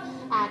 Inhale,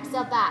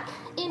 exhale, back.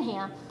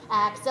 Inhale,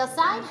 exhale,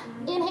 side.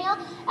 Inhale,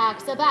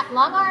 exhale, back.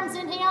 Long arms.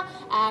 Inhale,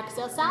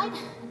 exhale, side.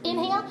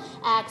 Inhale,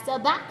 exhale,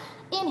 back.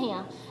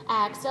 Inhale,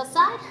 exhale,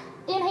 side.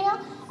 Inhale,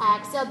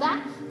 exhale,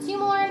 back. 2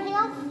 more.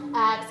 Inhale,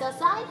 exhale,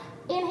 side.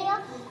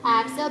 Inhale,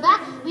 exhale,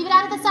 back. Leave it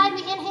out at the side.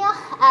 We inhale,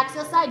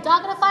 exhale, side.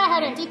 Dog in a fire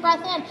hydrant. Deep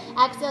breath in.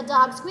 Exhale,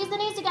 dog. Squeeze the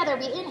knees together.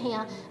 We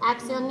inhale,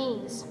 exhale,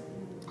 knees.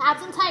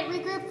 Abs in tight.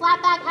 Regroup.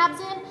 Flat back. Abs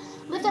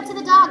in. Lift up to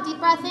the dog. Deep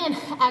breath in.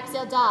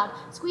 Exhale, dog.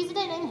 Squeeze it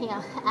in.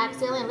 Inhale.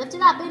 Exhale in. Lift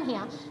it up.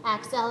 Inhale.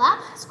 Exhale up.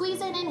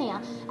 Squeeze in.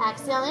 Inhale.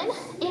 Exhale in.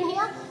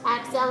 Inhale.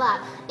 Exhale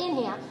up.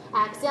 Inhale.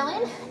 Exhale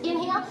in.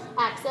 Inhale.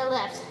 Exhale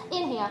lift.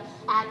 Inhale.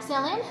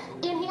 Exhale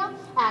in. Inhale.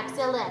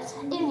 Exhale lift.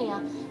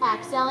 Inhale.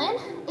 Exhale in.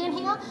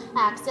 Inhale.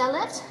 Exhale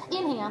lift.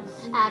 Inhale.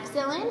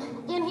 Exhale in.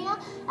 Inhale.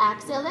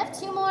 Exhale lift.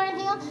 2 more.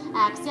 Inhale.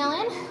 Exhale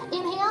in.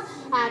 Inhale.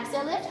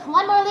 Exhale lift.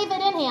 1 more. Leave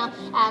it. Inhale.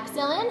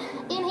 Exhale in.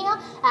 Inhale.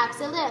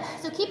 Exhale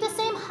lift. So keep the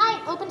same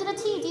height. Open to the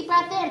T. Deep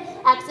breath in.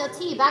 Exhale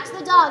T. Back to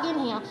the dog.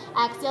 Inhale.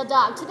 Exhale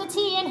dog. To the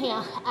T.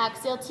 Inhale.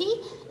 Exhale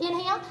T.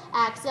 Inhale.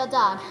 Exhale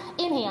dog.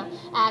 Inhale.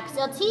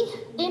 Exhale T.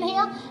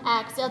 Inhale.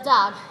 Exhale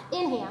dog.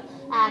 Inhale.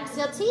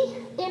 Exhale T.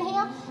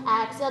 Inhale.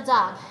 Exhale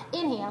dog.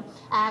 Inhale.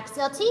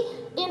 Exhale T.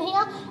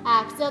 Inhale.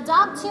 Exhale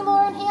dog. 2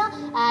 more. Inhale.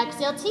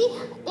 Exhale T.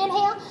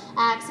 Inhale.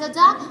 Exhale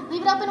dog.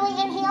 Leave it open. We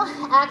inhale.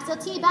 Exhale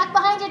T. Back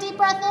behind you. Deep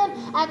breath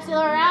in.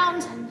 Exhale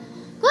around.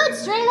 Good.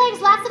 Straight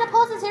legs. Last set of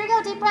pulses. Here we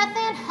go. Deep breath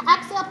in.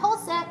 Exhale.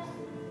 Pulse it.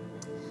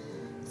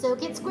 So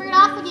get squared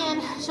off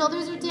again.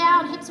 Shoulders are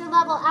down. Hips are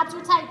level. Abs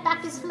are tight.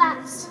 Back is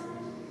flat.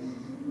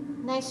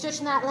 Nice stretch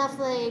in that left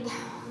leg.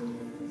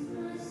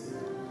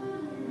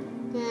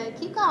 Good,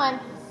 keep going.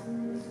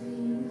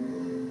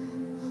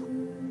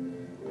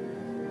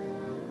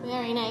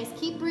 Very nice,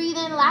 keep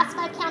breathing. Last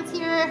 5 counts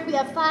here. We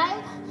have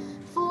 5,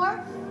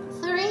 4,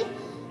 3,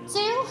 2,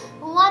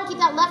 1. Keep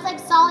that left leg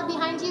solid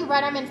behind you,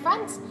 right arm in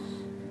front.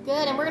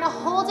 Good, and we're gonna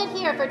hold it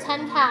here for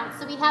 10 counts.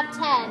 So we have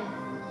 10,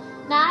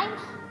 9,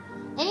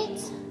 8,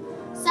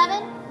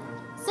 7,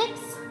 6,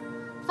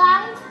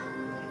 5,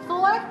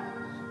 4,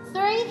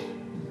 3,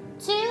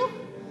 2,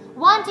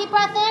 1. Deep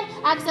breath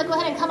in. Exhale, go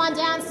ahead and come on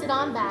down, sit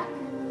on back.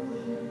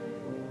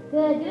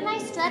 Good, get a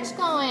nice stretch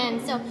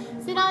going. So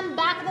sit on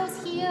back of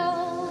those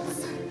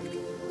heels.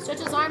 Stretch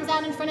those arms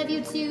out in front of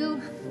you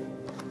too.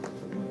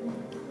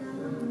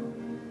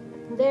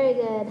 Very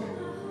good.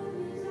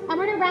 And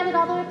we're gonna round it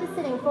all the way up to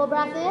sitting. Full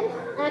breath in.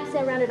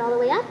 Exhale, round it all the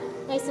way up.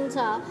 Nice and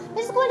tall.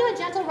 Let's just go into a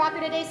gentle rocker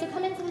today. So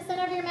come into the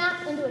center of your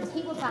mat, into a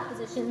tabletop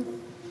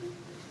position.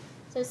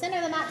 So center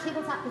of the mat,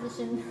 tabletop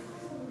position.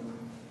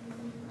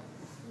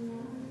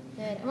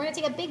 Good. And we're gonna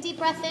take a big deep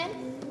breath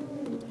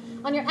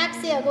in. On your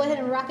exhale, go ahead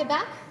and rock it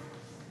back.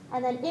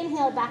 And then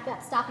inhale back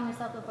up, stopping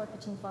yourself before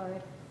pitching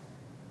forward.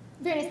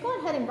 Very nice. Go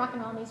ahead and rock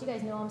and roll these. You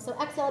guys know them. So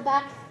exhale it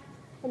back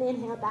and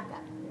inhale back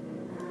up.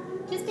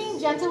 Just being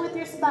gentle with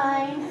your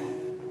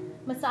spine,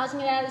 massaging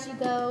it out as you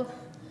go,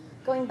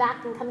 going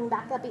back and coming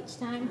back up each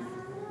time.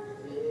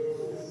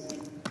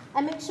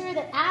 And make sure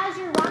that as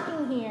you're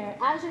rocking here,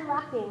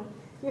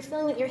 you're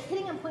feeling that you're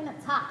hitting a point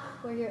up top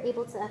where you're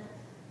able to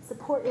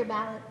support your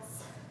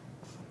balance.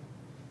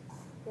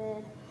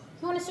 Good.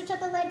 If you want to stretch out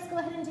the legs, go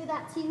ahead and do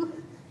that too.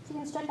 So you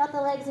can stretch out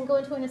the legs and go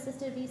into an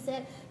assisted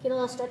V-sit. Get a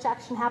little stretch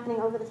action happening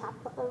over the top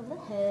of the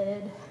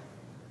head.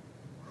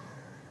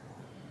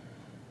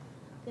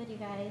 Good, you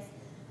guys.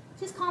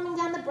 Just calming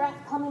down the breath,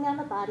 calming down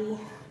the body.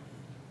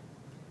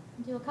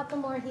 Do a couple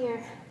more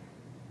here.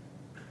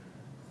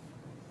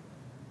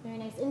 Very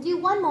nice. And do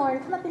one more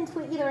and come up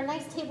into either a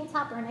nice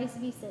tabletop or a nice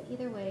V-sit,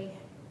 either way.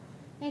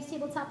 Nice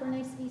tabletop or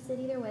nice V-sit,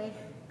 either way.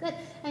 Good.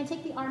 And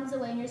take the arms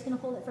away, and you're just going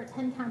to hold it for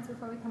 10 counts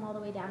before we come all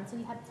the way down. So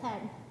we have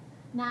 10,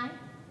 9,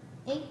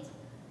 8,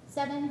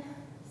 7,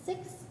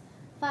 6,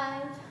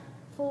 5,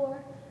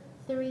 4,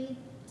 3,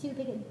 2.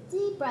 Take a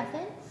deep breath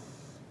in.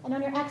 And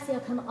on your exhale,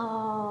 come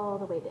all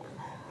the way down.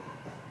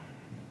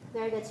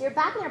 Very good. So you're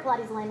back in your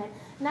Pilates alignment.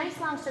 Nice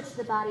long stretch to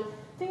the body.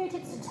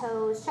 Fingertips to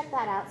toes. Check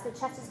that out. So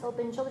chest is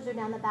open, shoulders are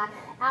down the back,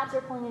 abs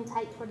are pulling in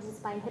tight towards the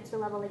spine, hips are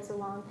level, legs are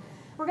long.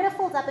 We're going to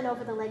fold up and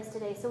over the legs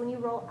today. So when you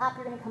roll up,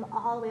 you're going to come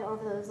all the way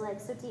over those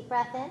legs. So deep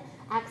breath in.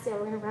 Exhale.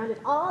 We're going to round it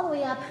all the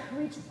way up.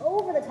 Reach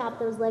over the top of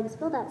those legs.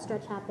 Feel that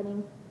stretch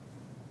happening.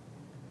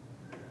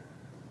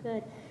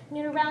 Good.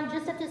 You're going to round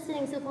just up to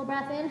sitting. So full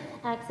breath in.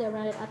 Exhale.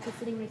 Round it up to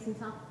sitting, nice and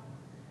tall.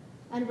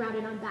 And round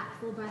it on back.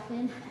 Full breath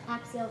in.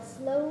 Exhale,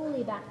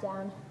 slowly back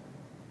down.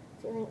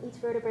 Feeling each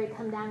vertebrae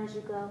come down as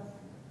you go.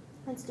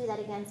 Let's do that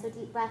again. So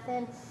deep breath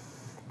in.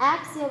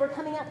 Exhale, we're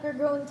coming up. We're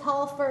growing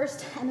tall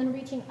first, and then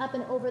reaching up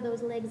and over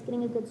those legs,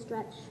 getting a good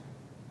stretch.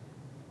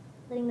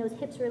 Letting those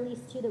hips release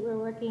too that we're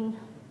working.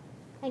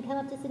 And come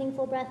up to sitting,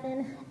 full breath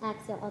in.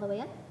 Exhale, all the way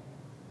up.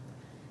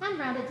 And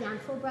round it down.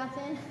 Full breath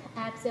in.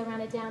 Exhale,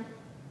 round it down.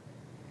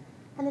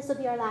 And this will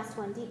be our last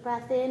one. Deep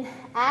breath in.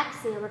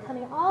 Exhale. We're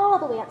coming all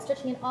the way up,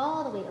 stretching it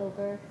all the way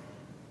over.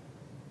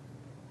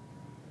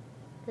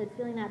 Good.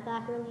 Feeling that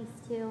back release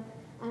too.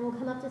 And we'll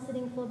come up to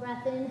sitting, full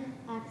breath in.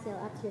 Exhale,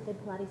 up to your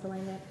good Pilates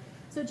alignment.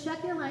 So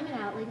check your alignment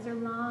out. Legs are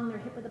long, they're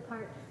hip width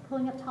apart.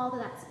 Pulling up tall to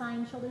that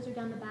spine. Shoulders are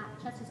down the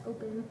back. Chest is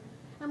open.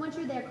 And once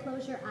you're there,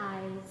 close your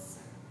eyes.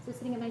 So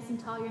sitting up nice and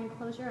tall, you're going to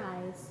close your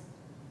eyes.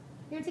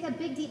 You're going to take a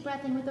big deep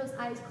breath in with those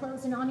eyes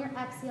closed, and on your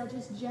exhale,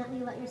 just gently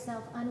let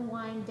yourself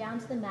unwind down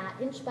to the mat,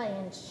 inch by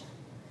inch.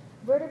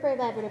 Vertebrae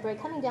by vertebrae,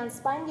 coming down,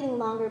 spine getting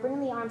longer, bringing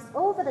the arms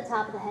over the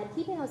top of the head,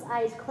 keeping those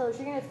eyes closed.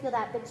 You're going to feel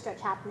that big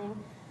stretch happening.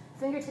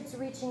 Fingertips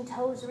reaching,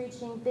 toes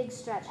reaching, big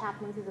stretch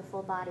happening through the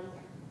full body.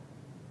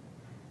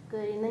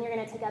 Good, and then you're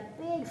going to take a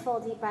big full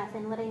deep breath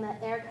in, letting the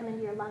air come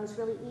into your lungs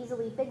really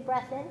easily. Big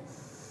breath in.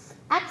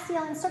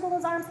 Exhale and circle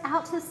those arms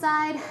out to the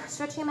side,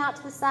 stretching them out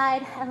to the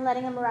side, and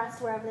letting them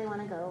rest wherever they want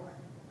to go.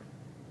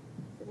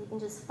 So they can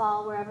just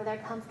fall wherever they're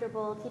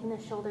comfortable, keeping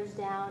the shoulders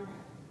down.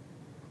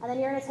 And then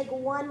you're going to take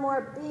one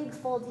more big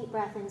full deep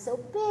breath in. So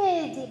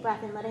big deep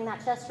breath in, letting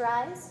that chest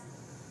rise.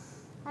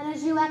 And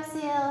as you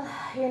exhale,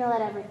 you're going to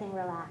let everything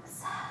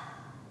relax.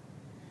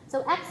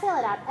 So exhale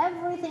it out.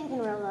 Everything can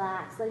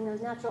relax, letting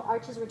those natural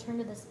arches return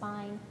to the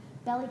spine.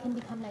 Belly can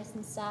become nice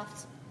and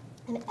soft.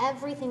 And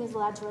everything is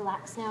allowed to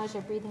relax now as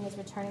your breathing is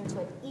returning to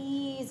an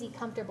easy,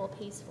 comfortable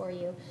pace for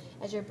you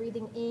as you're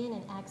breathing in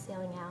and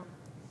exhaling out.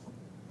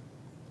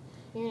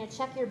 You're going to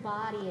check your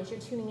body as you're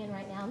tuning in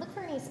right now. Look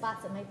for any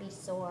spots that might be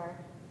sore.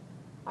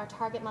 Our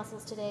target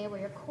muscles today were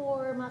your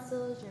core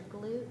muscles, your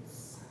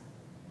glutes.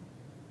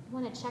 You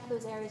want to check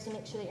those areas to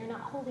make sure that you're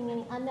not holding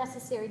any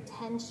unnecessary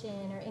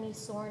tension or any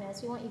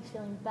soreness. We want you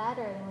feeling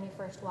better than when you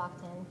first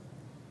walked in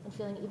and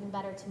feeling even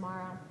better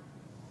tomorrow.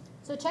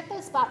 So check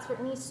those spots for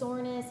any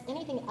soreness,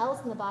 anything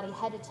else in the body,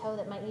 head to toe,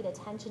 that might need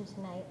attention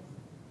tonight.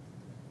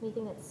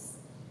 Anything that's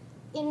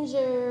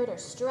injured or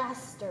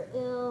stressed or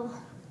ill.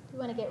 You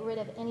want to get rid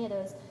of any of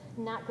those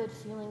not good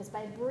feelings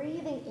by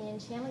breathing in,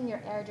 channeling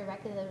your air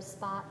directly to those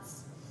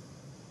spots.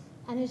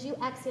 And as you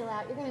exhale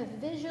out, you're going to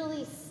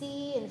visually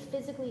see and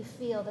physically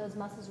feel those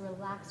muscles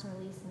relax and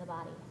release in the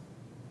body.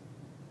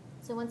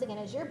 So once again,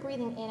 as you're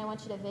breathing in, I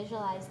want you to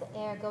visualize the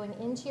air going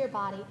into your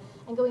body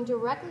and going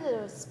directly to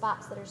those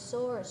spots that are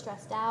sore or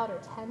stressed out or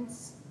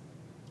tense.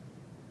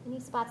 Any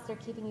spots that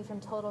are keeping you from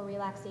total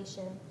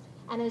relaxation.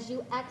 And as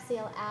you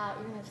exhale out,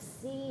 you're going to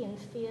see and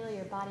feel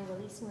your body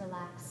release and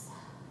relax.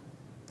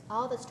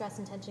 All the stress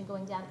and tension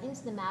going down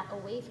into the mat,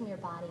 away from your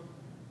body,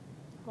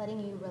 letting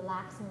you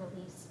relax and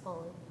release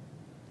fully.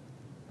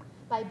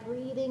 By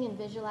breathing and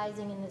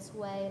visualizing in this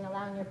way and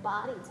allowing your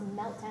body to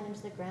melt down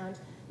into the ground,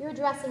 you're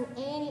addressing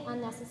any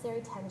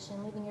unnecessary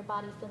tension, leaving your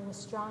body feeling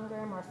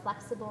stronger, more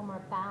flexible,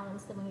 more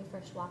balanced than when you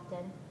first walked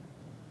in.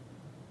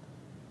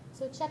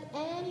 So check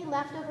any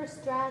leftover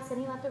stress,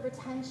 any leftover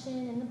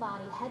tension in the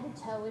body, head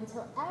to toe,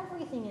 until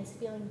everything is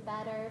feeling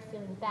better,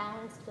 feeling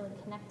balanced, feeling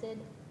connected.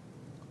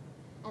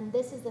 And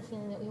this is the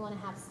feeling that we want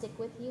to have stick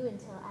with you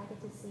until I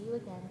get to see you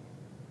again.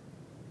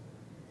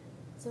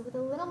 So with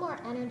a little more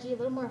energy, a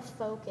little more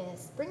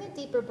focus, bring a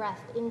deeper breath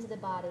into the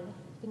body.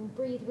 You can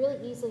breathe really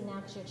easily now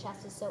because your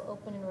chest is so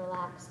open and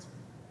relaxed.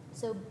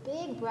 So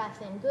big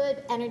breath in,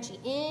 good energy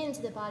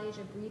into the body as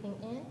you're breathing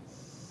in.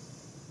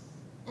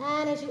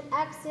 And as you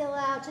exhale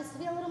out, just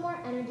feel a little more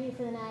energy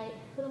for the night,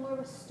 a little more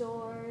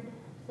restored,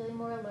 feeling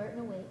more alert and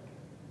awake.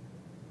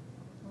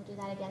 We'll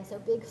do that again. So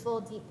big,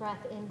 full, deep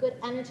breath in, good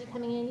energy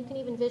coming in. You can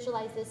even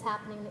visualize this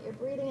happening, that you're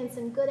breathing in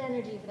some good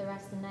energy for the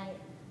rest of the night.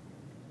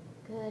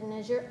 Good, and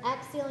as you're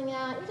exhaling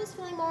out, you're just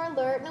feeling more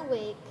alert and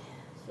awake,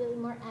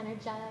 feeling more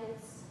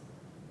energized.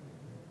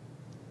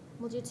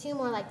 We'll do 2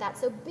 more like that.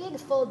 So big,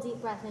 full, deep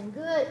breath in,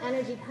 good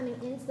energy coming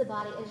into the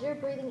body. As you're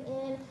breathing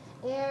in,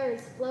 air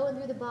is flowing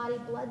through the body,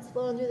 blood's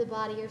flowing through the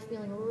body. You're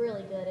feeling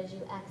really good as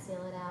you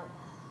exhale it out.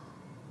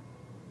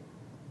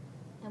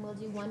 And we'll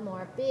do 1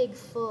 more, big,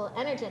 full,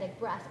 energetic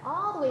breath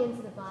all the way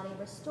into the body,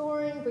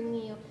 restoring,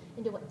 bringing you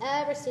into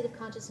whatever state of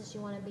consciousness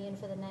you want to be in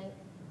for the night.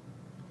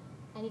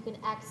 And you can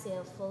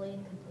exhale fully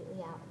and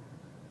completely out.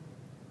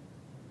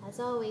 As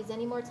always,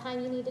 any more time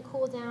you need to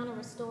cool down or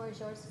restore is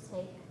yours to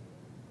take.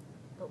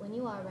 But when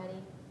you are ready,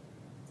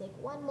 take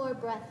 1 more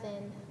breath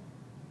in.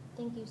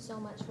 Thank you so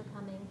much for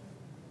coming.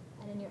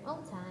 And in your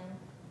own time,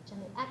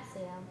 gently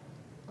exhale,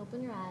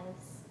 open your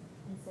eyes,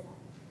 and sit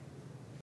up.